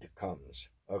defeat comes,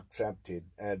 accept it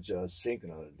as a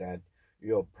signal that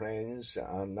your plans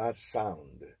are not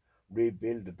sound.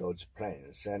 Rebuild those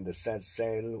plans and set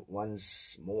sail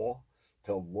once more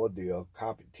toward your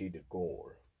coveted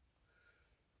goal.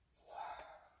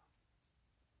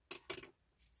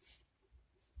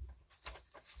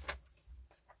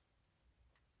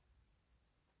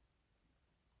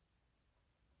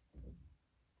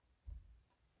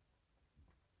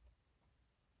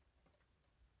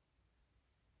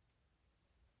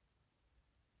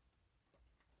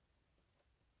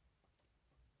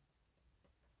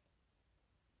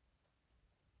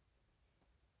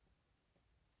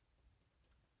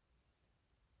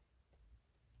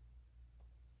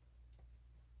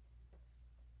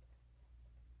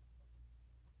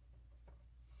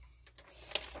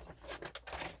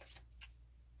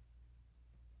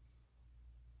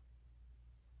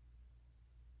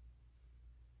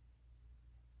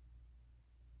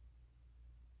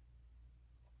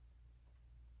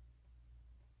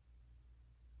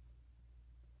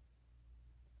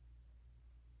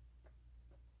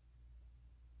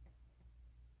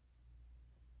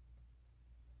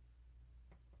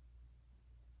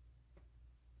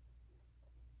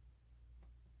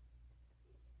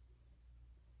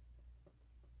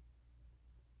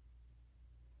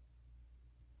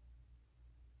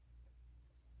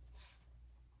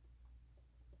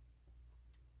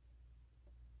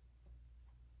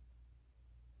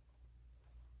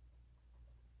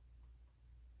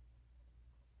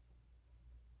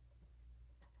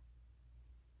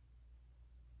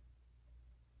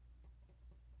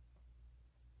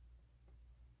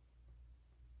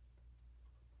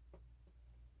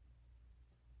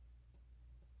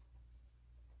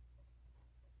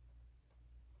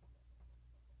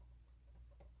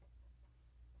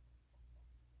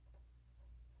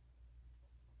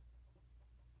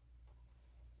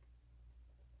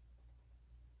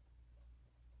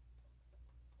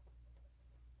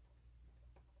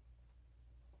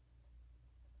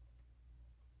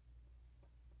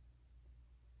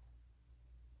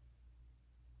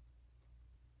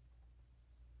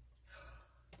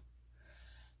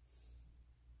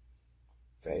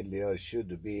 Failure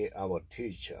should be our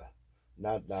teacher,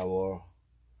 not our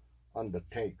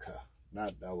undertaker,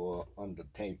 not our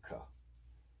undertaker.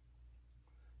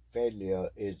 Failure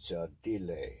is a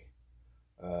delay,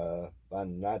 but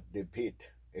not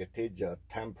defeat. It is a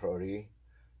temporary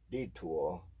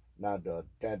detour, not a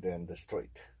dead-end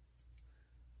street.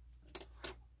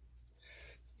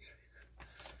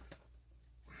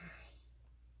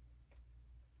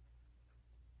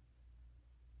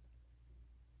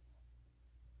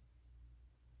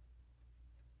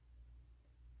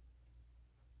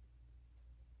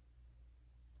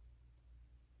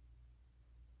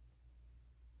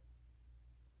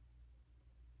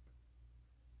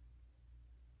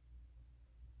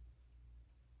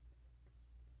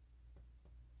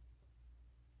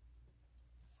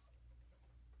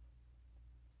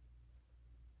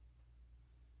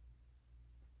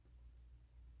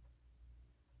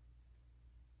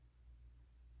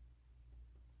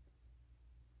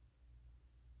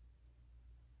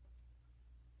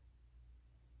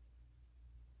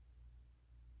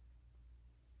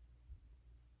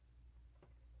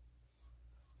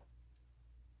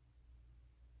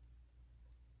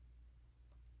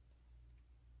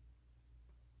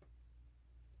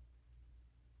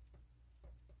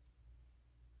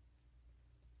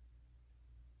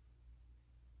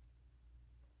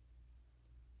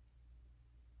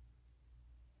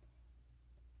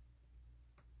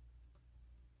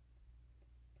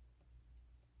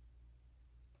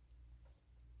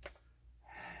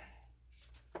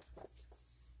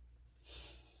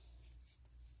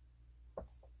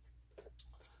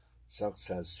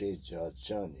 Success is a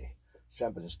journey.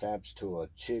 7 steps to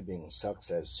achieving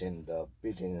success in the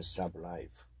business of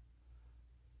life.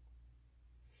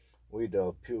 With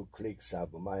a few clicks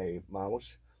of my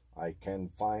mouse, I can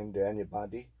find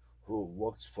anybody who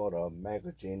works for a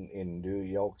magazine in New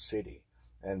York City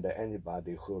and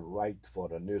anybody who writes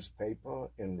for a newspaper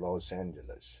in Los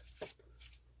Angeles.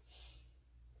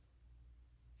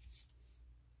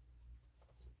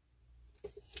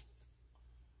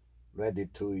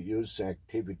 Ready-to-use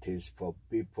activities for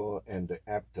people and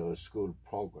after-school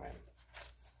program.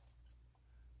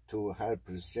 To help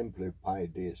simplify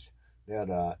this,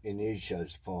 there are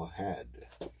initials for head.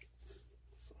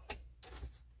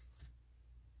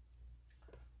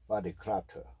 Body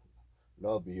clutter.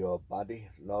 Love your body,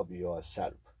 love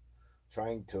yourself.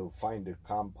 Trying to find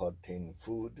comfort in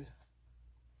food.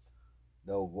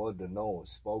 The word no,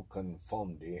 spoken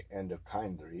firmly and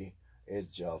kindly,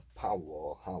 is a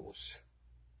powerhouse.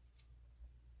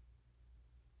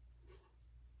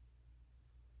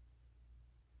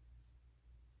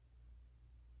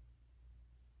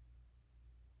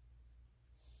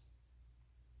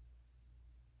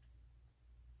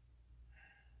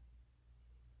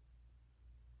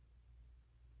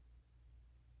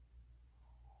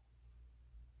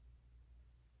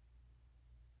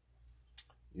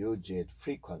 Use it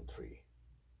frequently.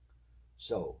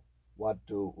 So, what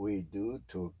do we do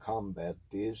to combat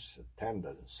this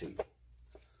tendency?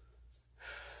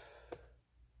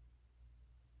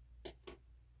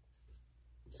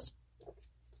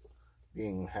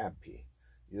 Being happy.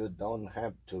 You don't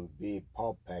have to be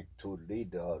perfect to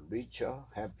lead a richer,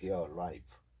 happier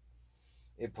life.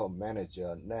 If a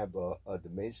manager never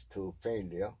admits to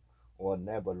failure or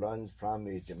never learns from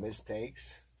his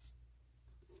mistakes,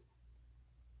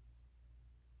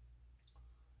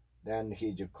 then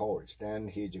his calls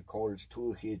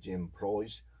to his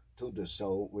employees to do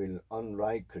so will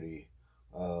likely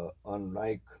fall on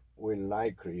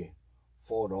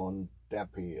deaf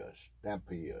ears.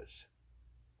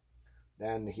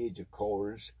 Then his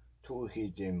calls to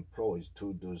his employees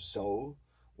to do so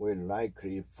will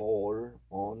likely fall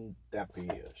on deaf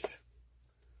ears.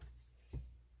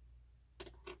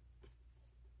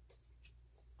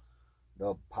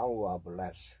 The power of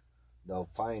less. The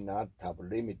fine art of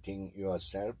limiting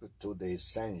yourself to the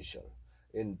essential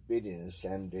in business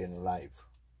and in life.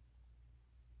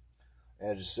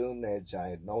 As soon as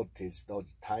I notice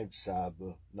those types of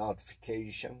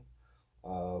notification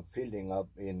filling up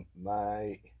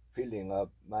my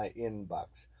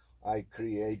inbox, I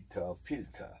create a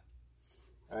filter.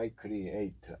 I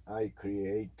create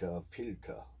a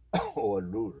filter or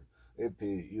rule if you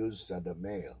use the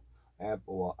mail app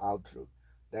or Outlook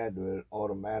that will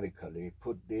automatically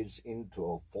put this into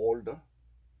a folder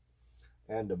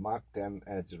and mark them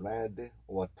as read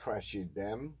or trash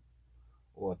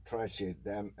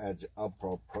them as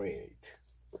appropriate.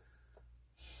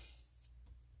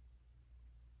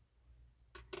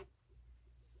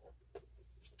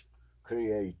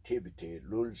 Creativity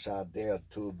rules are there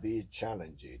to be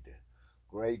challenged.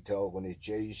 Great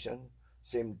organizations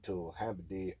seem to have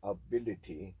the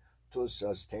ability to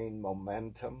sustain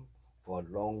momentum for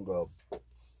longer.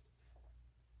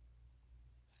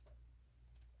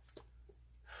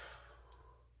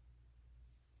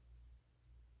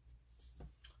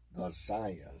 The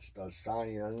science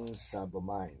of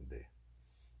mind.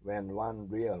 When one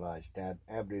realizes that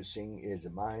everything is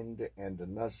mind and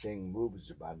nothing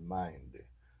moves but mind,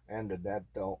 and that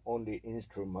the only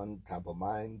instrument of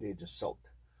mind is thought,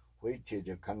 which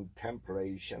is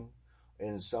contemplation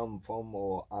in some form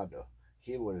or other,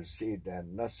 he will see that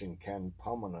nothing can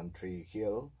permanently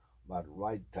heal but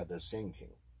right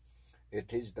thinking.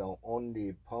 It is the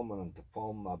only permanent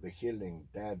form of healing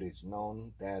that is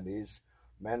known, that is,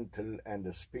 mental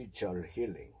and spiritual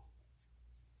healing.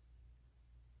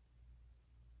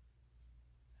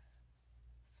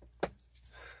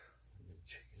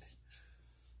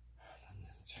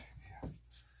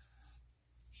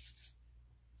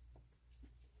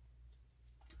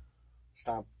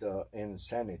 Stop the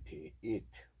insanity, eat,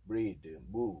 breathe,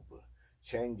 move,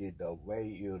 change the way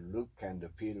you look and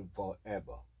feel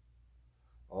forever.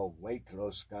 A weight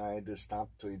loss guide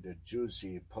stopped with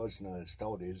juicy personal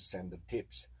stories and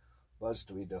tips, buzzed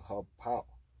with her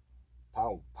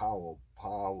powder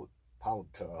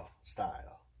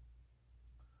style.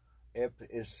 If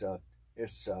it's a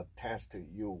test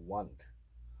you want,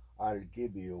 I'll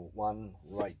give you one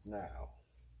right now.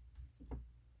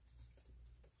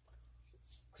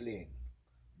 Clean,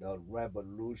 the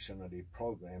revolutionary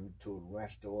program to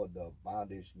restore the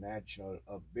body's natural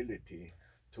ability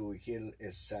to heal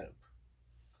itself.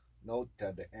 Note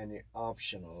that any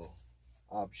optional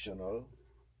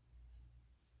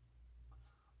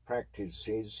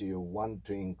practices you want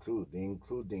to include,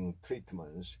 including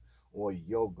treatments or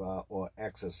yoga or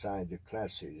exercise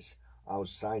classes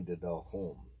outside the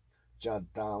home. Jot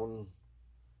down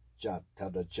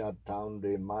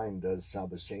reminders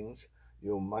of things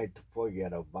you might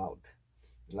forget about,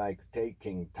 like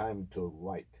taking time to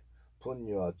write. Put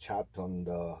your chat on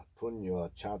the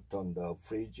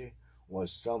fridge or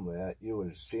somewhere you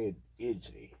will see it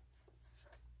easily.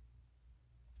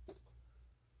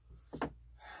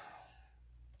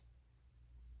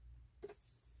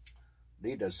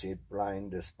 Leadership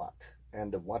blind spot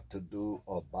and what to do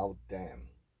about them.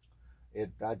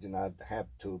 It does not have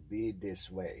to be this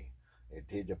way. It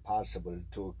is possible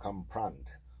to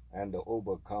confront and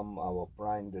overcome our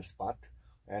blind spot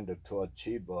and to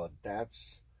achieve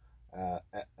depths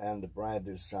and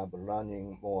breadth of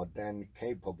learning more than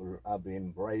capable of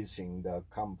embracing the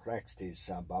complexities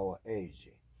of our age.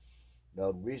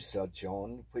 The research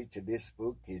on which this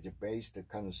book is based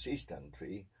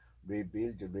consistently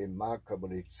revealed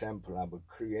remarkable example of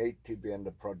creative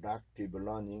and productive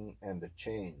learning and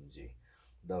change.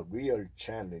 The real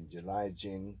challenge lies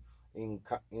in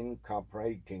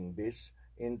incorporating this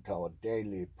into our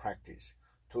daily practice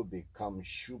to become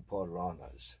super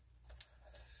learners.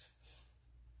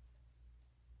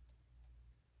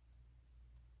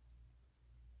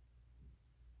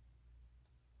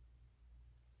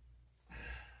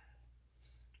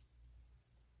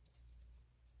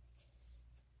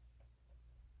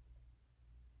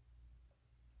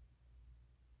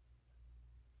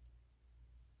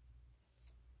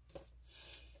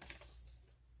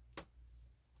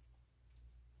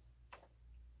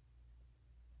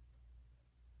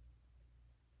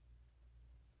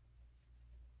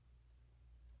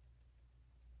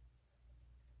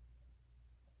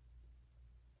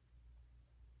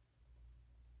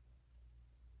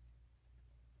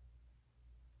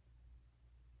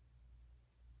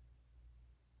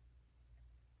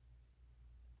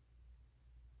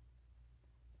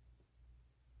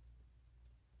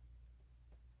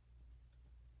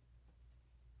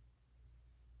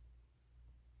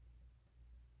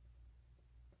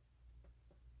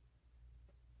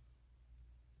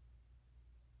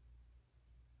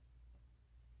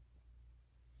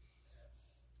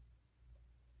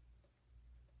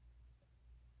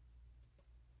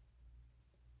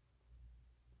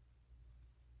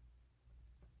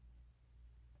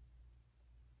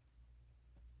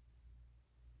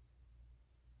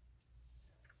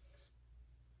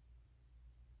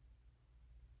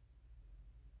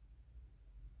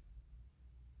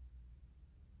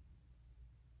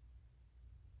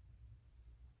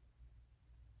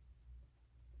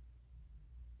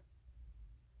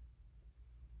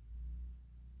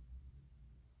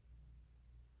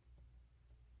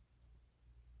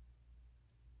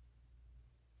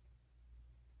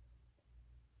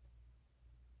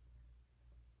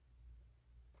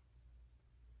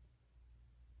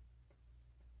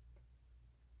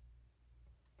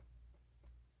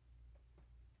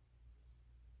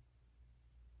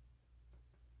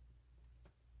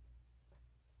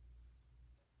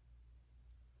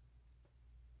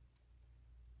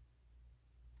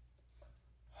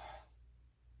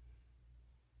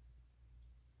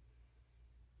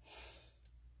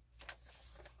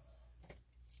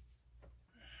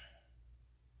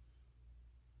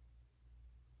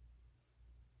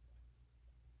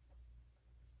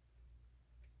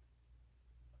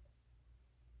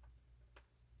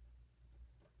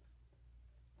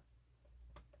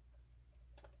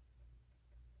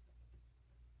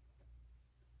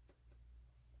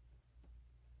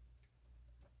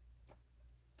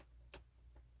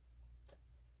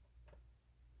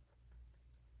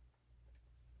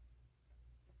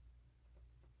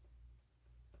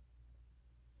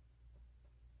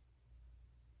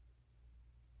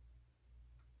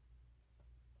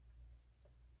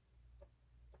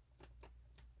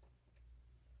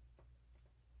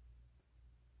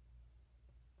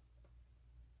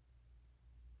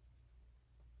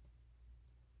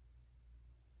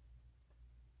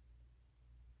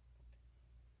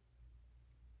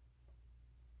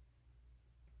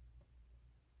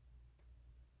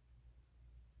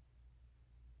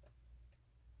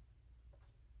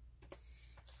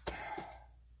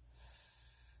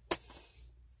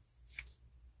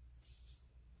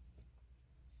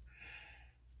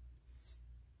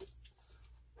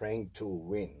 playing to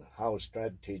win, how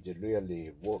strategy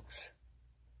really works.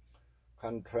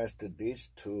 Contrast this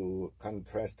to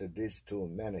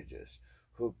managers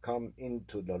who come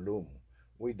into the room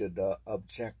with the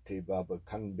objective of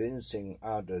convincing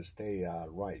others they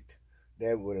are right.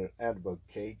 They will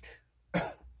advocate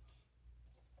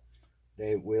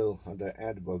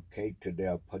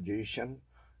their position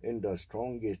in the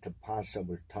strongest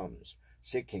possible terms,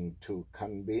 seeking to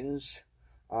convince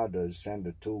others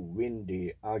and to win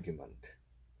the argument.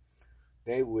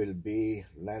 They will be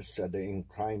less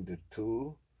inclined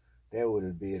to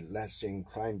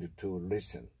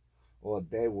listen, or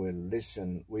they will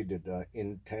listen with the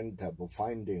intent of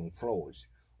finding flaws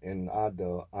in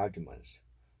other arguments.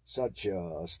 Such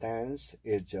a stance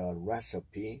is a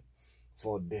recipe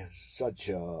for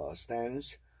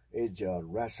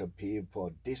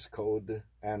discord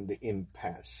and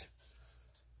impasse.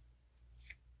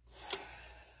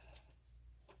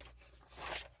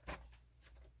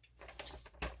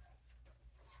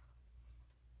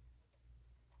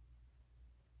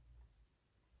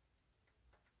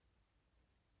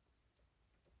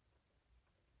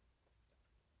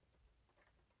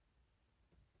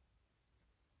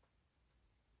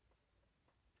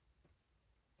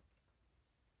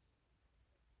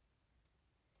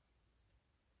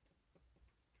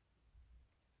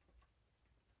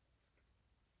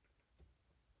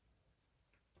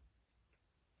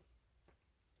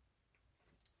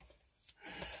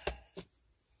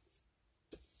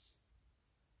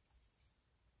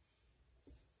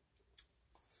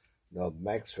 The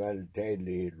Maxwell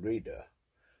Daily Reader,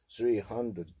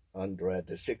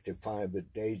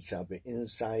 365 Days of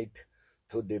Insight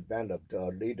to Develop the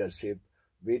Leadership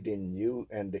Within You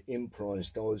and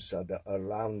Influence Those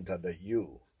around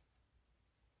you.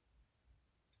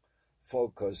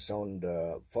 Focusing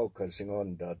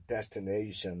on the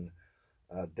destination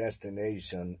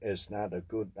is not a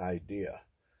good idea.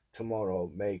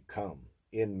 Tomorrow may come,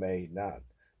 it may not.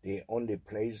 The only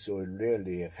place we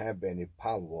really have any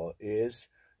power is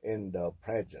in the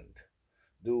present.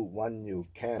 Do what you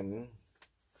can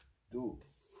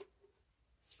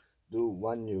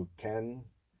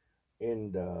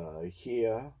in the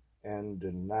here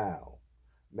and now,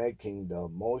 making the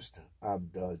most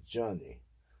of the journey.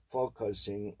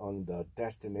 Focusing on the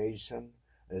destination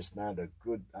is not a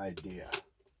good idea.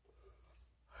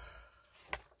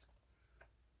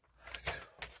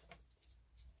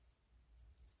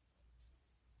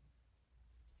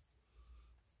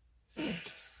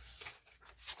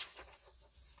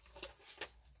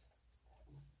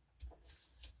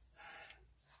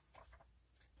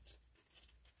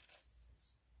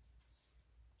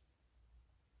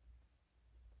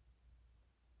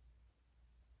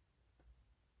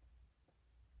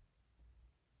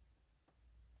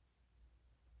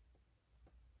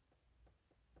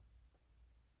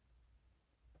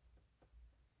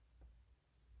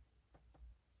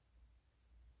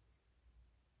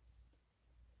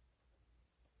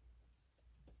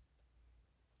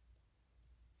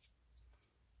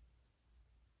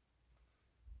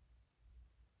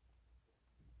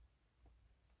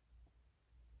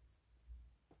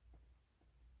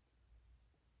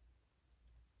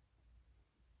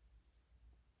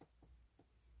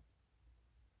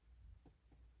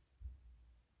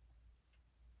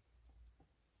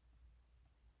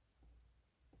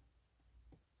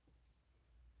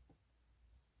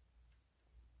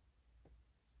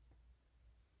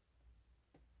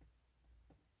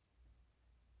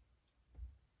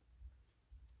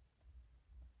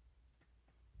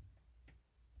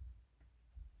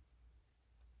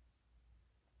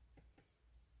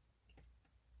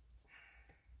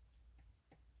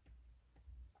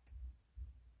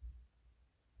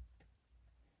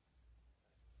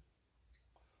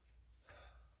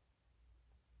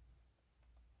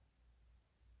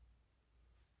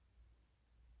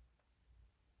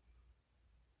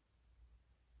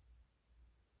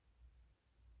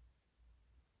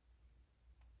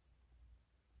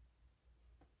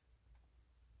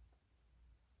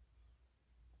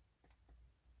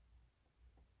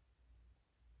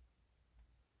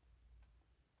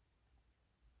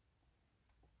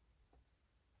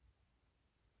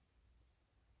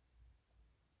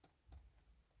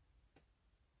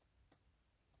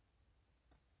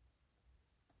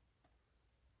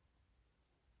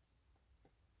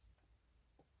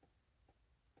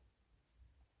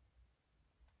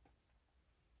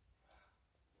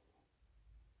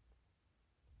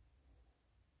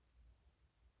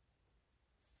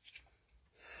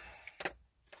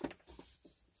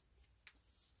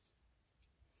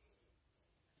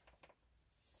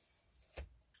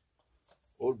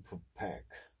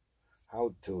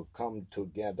 how to come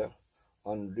together,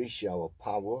 unleash our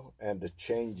power, and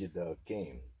change the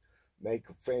game. Make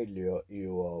failure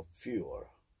your fuel.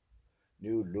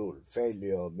 New rule: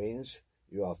 failure means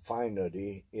you are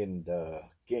finally in the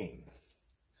game.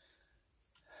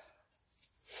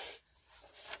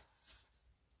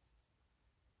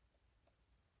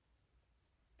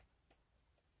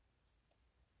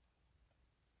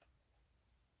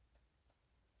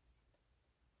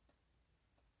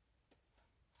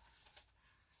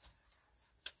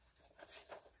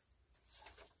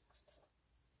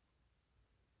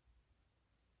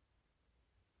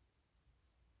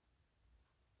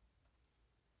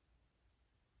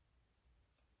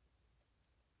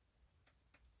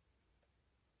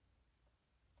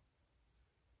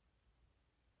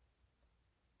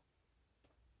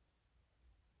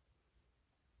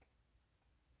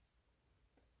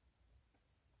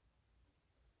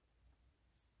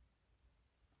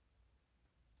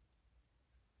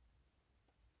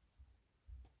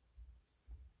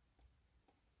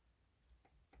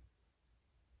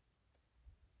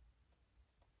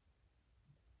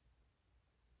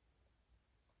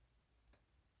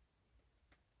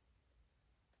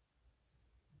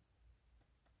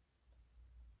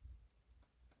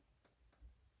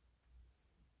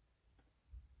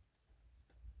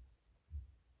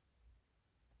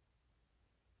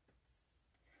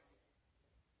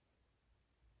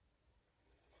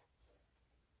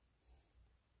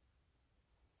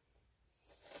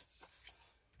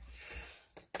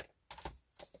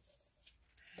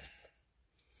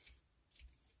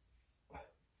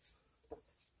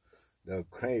 The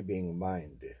craving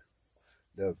mind.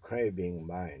 The craving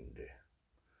mind.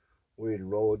 We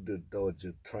rode those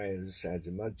trails as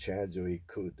much as we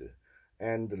could,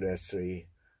 endlessly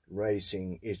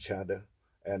racing each other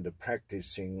and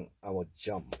practicing our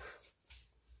jump.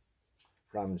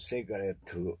 From cigarette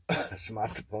to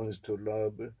smartphones to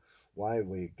love, why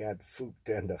we get hooked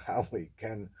and how we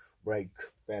can break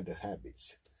bad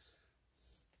habits.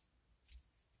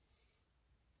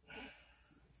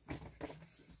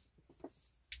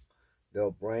 The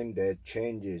brain that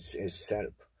changes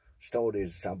itself.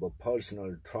 Stories of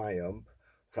personal triumph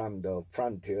from the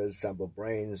frontiers of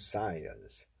brain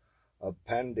science.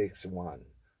 Appendix 1.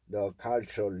 The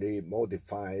culturally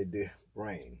modified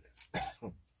brain.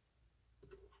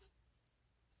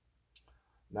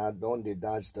 Not only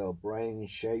does the brain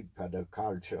shape the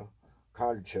culture,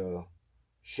 culture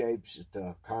shapes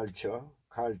the culture,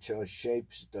 culture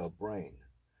shapes the brain,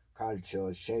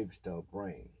 culture shapes the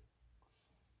brain.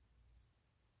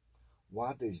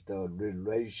 What is the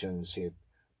relationship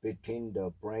between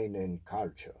the brain and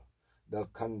culture? The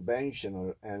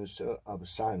conventional answer of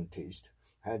scientists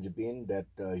has been that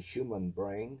the human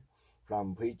brain,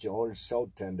 from which all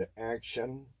thought and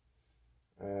action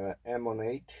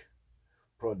emanate,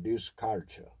 produce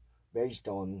culture. Based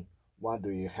on what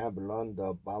we have learned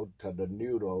about the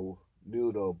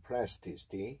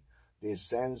neuroplasticity,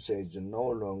 this answer is no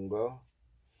longer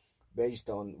based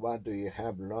on what we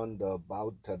have learned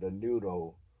about the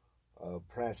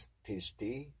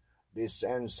neuroplasticity, this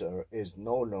answer is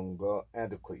no longer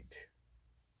adequate.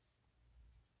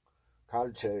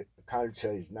 Culture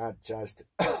is not just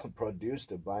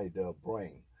produced by the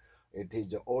brain, it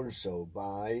is also,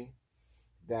 by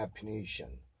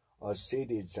definition, a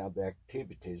series of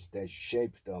activities that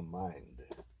shape the mind.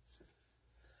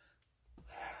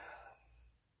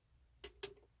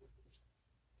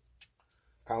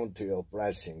 Count your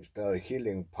blessings, the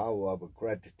healing power of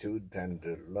gratitude and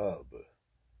love.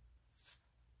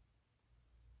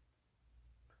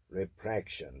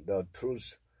 Reflection, the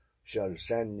truth shall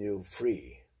set you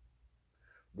free.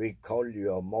 Recall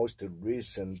your most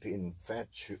recent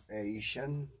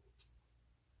infatuation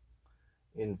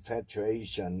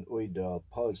with a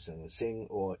person, thing,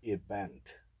 or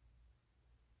event.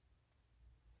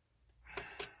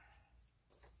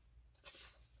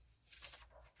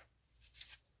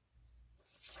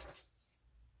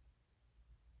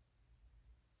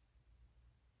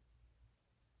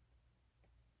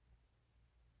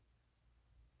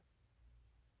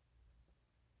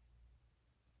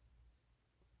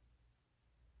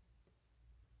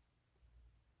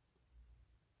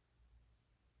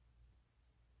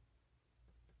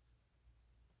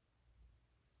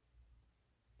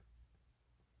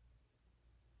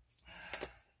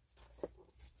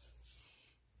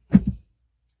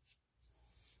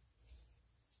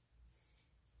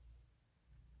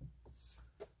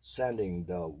 Selling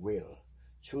the will,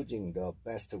 choosing the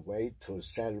best way to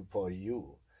sell for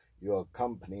you, your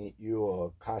company,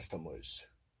 your customers.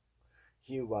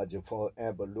 He was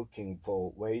forever looking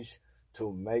for ways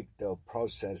to make the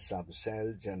process of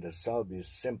sales and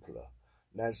service simpler,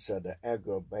 less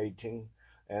aggravating,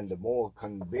 and more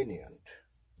convenient.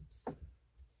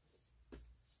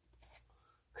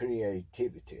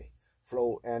 Creativity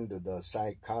flow into the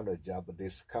psychology of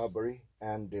discovery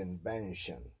and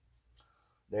invention.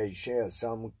 They share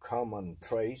some common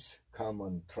traits.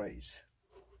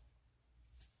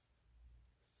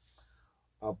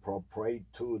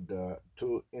 Appropriate to the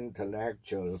two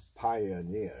intellectual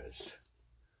pioneers.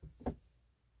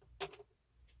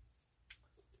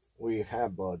 We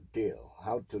have a deal,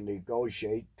 how to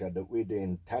negotiate with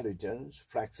intelligence,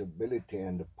 flexibility,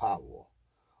 and power.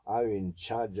 Are you in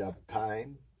charge of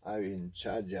time?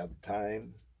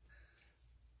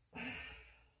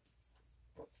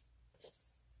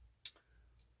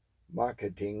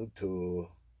 Marketing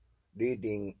to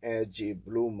leading edge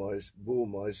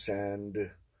boomers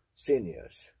and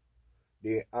seniors.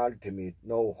 The ultimate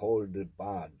no hold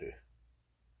barred.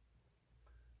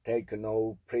 Take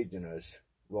no prisoners.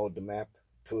 Roadmap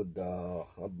to the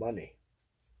money.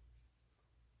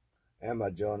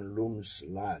 Amazon looms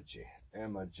large.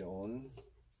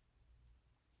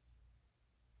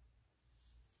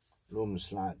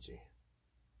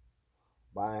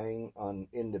 Buying an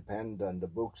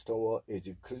independent bookstore is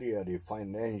clearly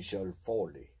financial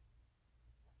folly.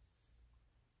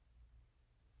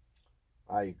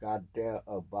 I got there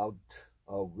about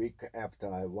a week after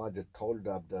I was told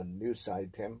of the news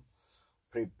item,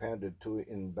 prepared to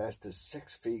invest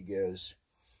 6 figures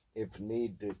if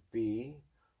need be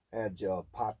as a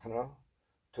partner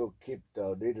to keep the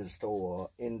little store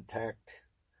intact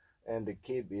and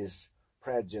keep its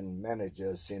present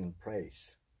managers in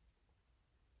place.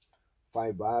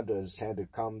 5 others had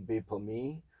come before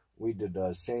me with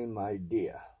the same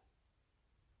idea.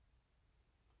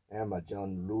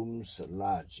 Amazon looms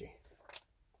large.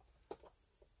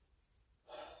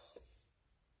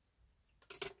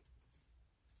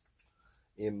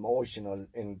 Emotional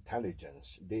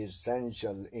intelligence, the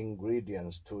essential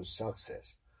ingredients to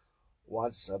success.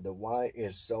 What's the why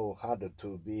is so hard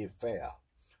to be fair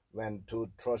when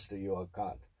to trust your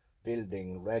gut,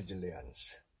 building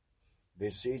resilience,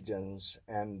 decisions,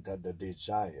 and the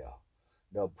desire.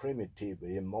 The primitive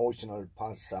emotional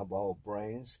parts of our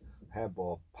brains have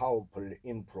a powerful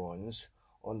influence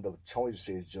on the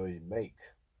choices we make.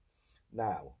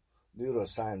 Now,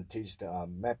 neuroscientists are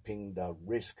mapping the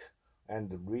risk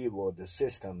and reward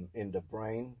system in the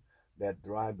brain that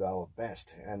drive our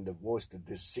best and worst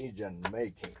decision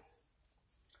making.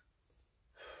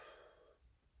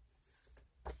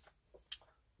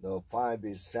 The 5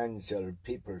 essential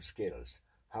people skills: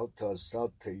 how to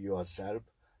assert yourself,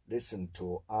 listen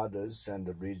to others, and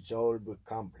resolve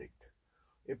conflict.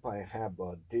 If I have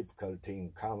a difficult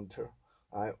encounter,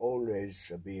 I always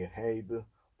behave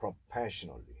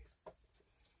professionally.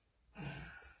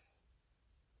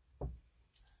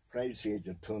 Places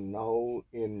to know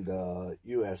in the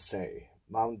USA: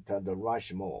 Mount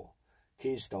Rushmore,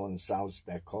 Keystone, South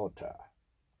Dakota.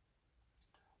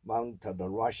 Mount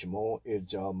Rushmore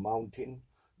is a mountain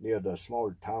near the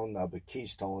small town of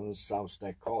Keystone, South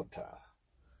Dakota.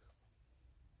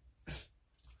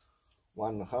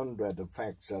 100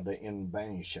 facts of the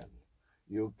invention.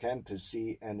 You can't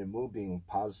see any moving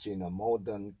parts in a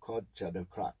modern cultured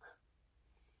clock.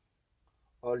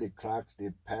 Early clocks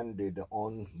depended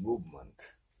on movement.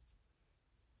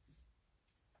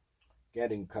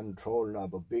 Getting control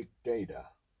of big data.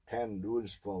 10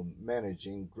 rules for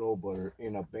managing global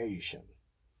innovation.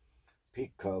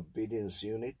 Pick a business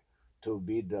unit to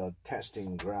be the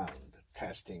testing ground.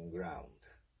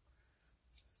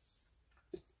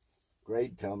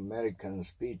 Great American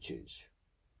speeches.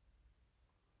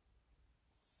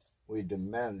 With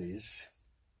malice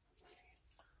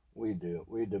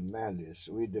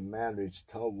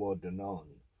toward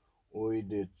none,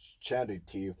 with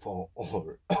charity for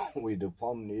all, with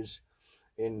firmness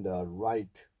in the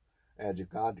right, as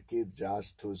God gives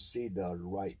us to see the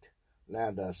right.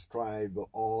 Let us strive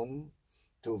on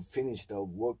to finish the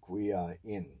work we are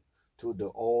in, to the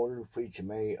all which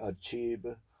may achieve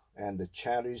and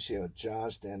cherish a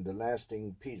just and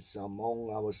lasting peace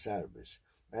among ourselves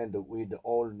and with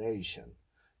all nations.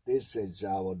 This is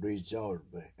our resolve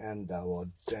and our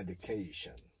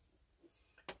dedication.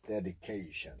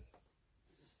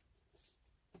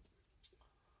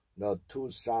 The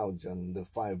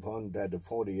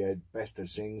 2,548 best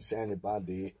things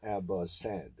anybody ever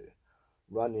said.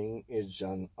 Running is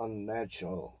an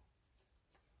unnatural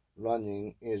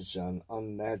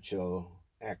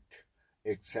act,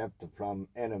 except from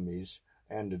enemies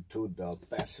and to the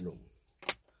bathroom.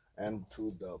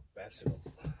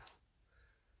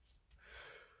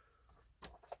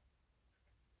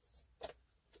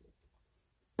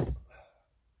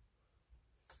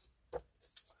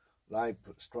 life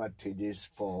strategies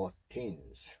for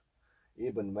teens.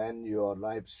 Even when your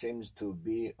life seems to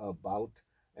be about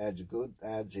as good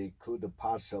as it could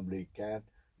possibly get,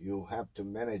 you have to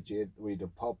manage it with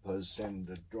purpose and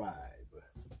drive.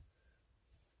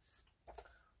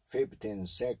 15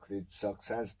 secrets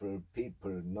successful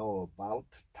people know about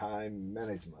time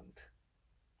management.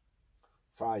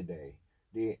 Friday,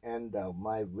 the end of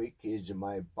my week is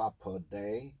my buffer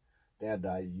day that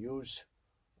I use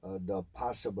the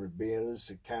possible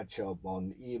bills, catch up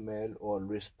on email, or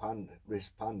respond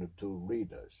to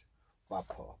readers.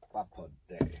 Buffer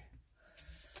day.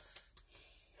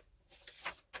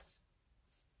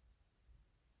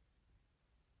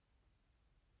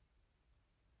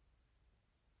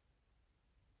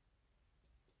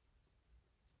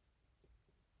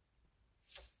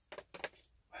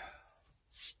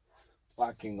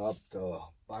 Barking up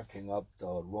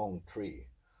the wrong tree.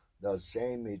 The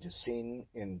same is seen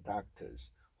in doctors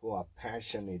who are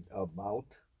passionate about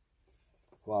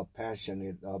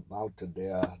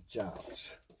their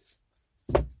jobs.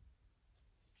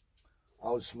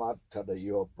 Outsmart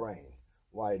your brain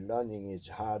why learning is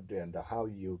hard and how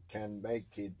you can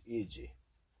make it easy.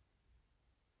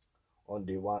 On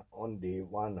the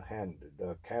one hand,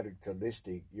 the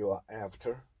characteristic you are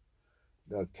after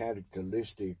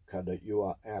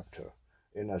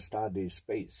in a study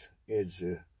space is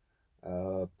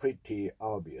pretty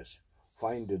obvious.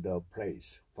 Find the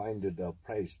place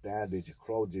that is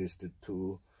closest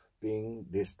to being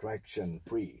distraction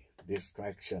free.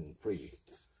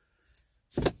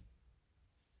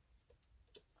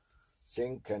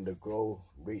 Think and grow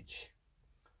rich.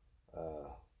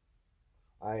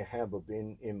 I have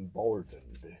been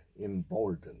emboldened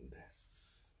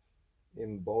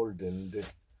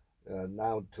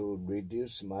now to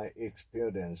reduce my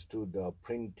experience to the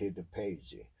printed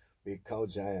page,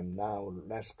 because I am now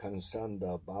less concerned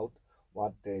about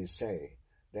what they say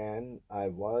than I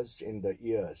was in the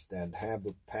years that have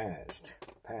passed.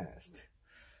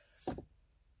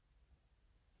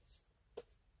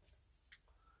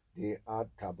 The art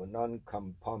of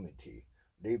nonconformity.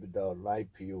 Live the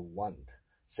life you want,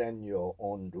 set your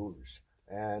own rules,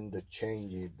 and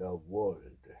change the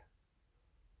world.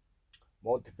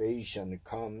 Motivation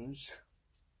comes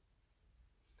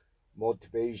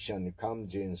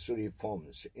in three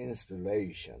forms: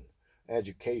 inspiration,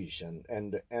 education,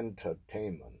 and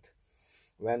entertainment.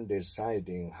 When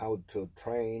deciding how to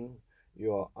train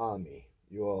your army,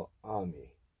 you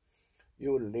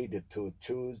need to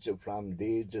choose from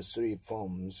these three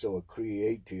forms or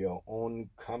create your own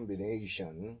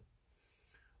combination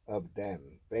of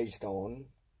them based on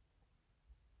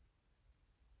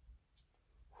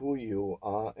who you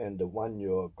are and what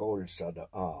your goals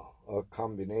are. A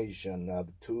combination of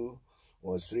two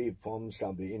or three forms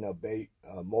of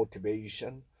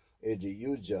motivation is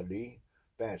usually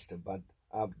best, but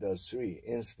of the three,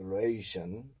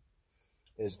 inspiration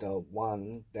is the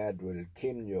one that will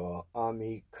keep your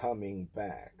army coming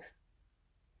back.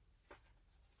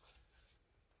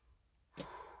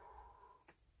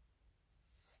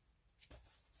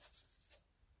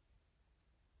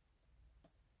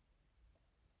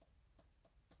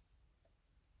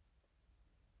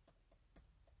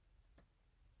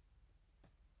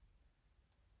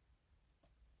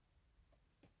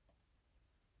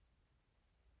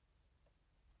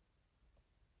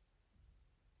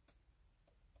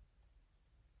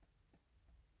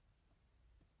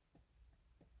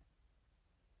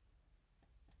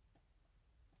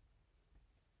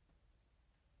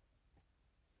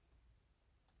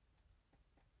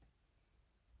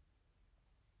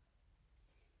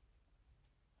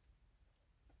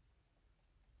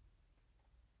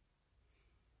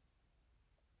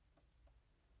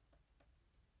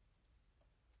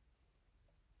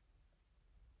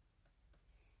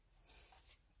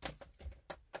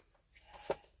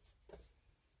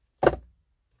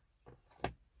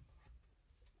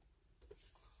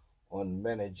 On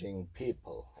managing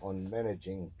people.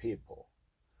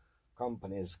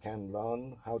 Companies can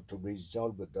learn how to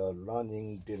resolve the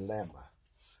learning dilemma.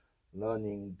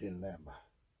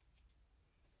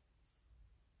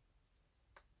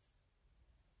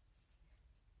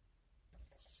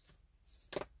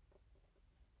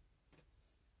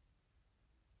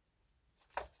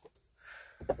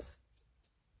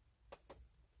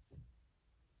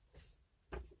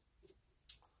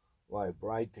 Why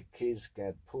bright kids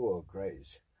get poor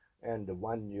grades, and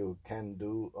what you can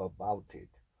do about it.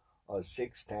 A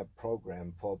 6-step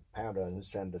program for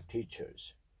parents and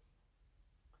teachers.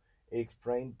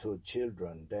 Explain to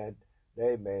children that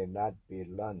they may not be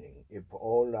learning if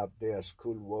all of their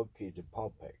schoolwork is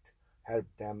perfect. Help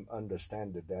them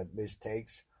understand that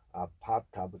mistakes are part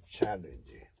of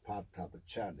challenge.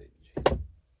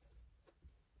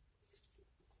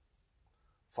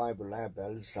 5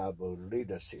 levels of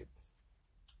leadership.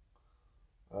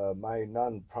 My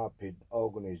non-profit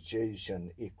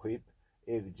organization EQUIP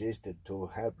exists to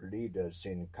help leaders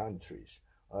in countries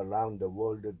around the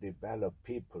world develop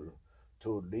people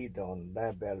to lead on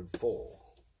level 4.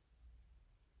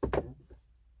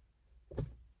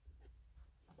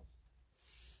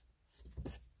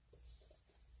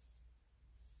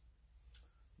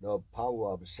 The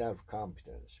power of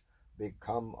self-confidence.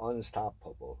 Become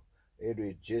unstoppable,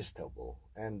 irresistible,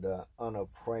 and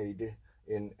unafraid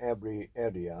in every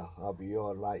area of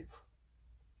your life.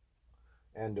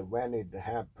 And when it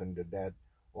happened that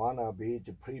one of his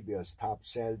previous top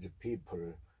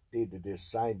salespeople did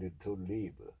decide to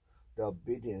leave, the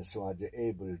business was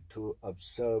able to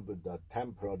observe the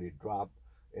temporary drop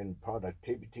in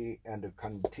productivity and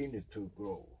continue to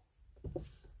grow.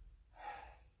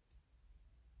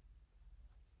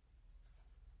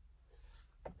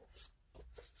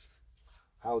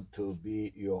 How to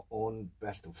be your own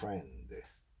best friend.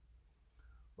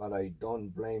 But I don't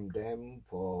blame them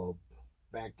for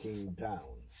backing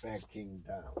down.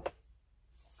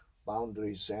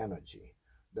 Boundaries energy.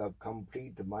 The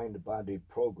complete mind-body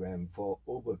program for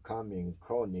overcoming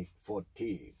chronic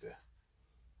fatigue.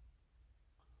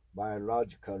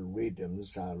 Biological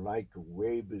rhythms are like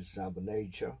waves of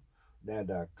nature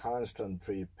that are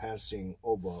constantly passing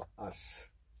over us.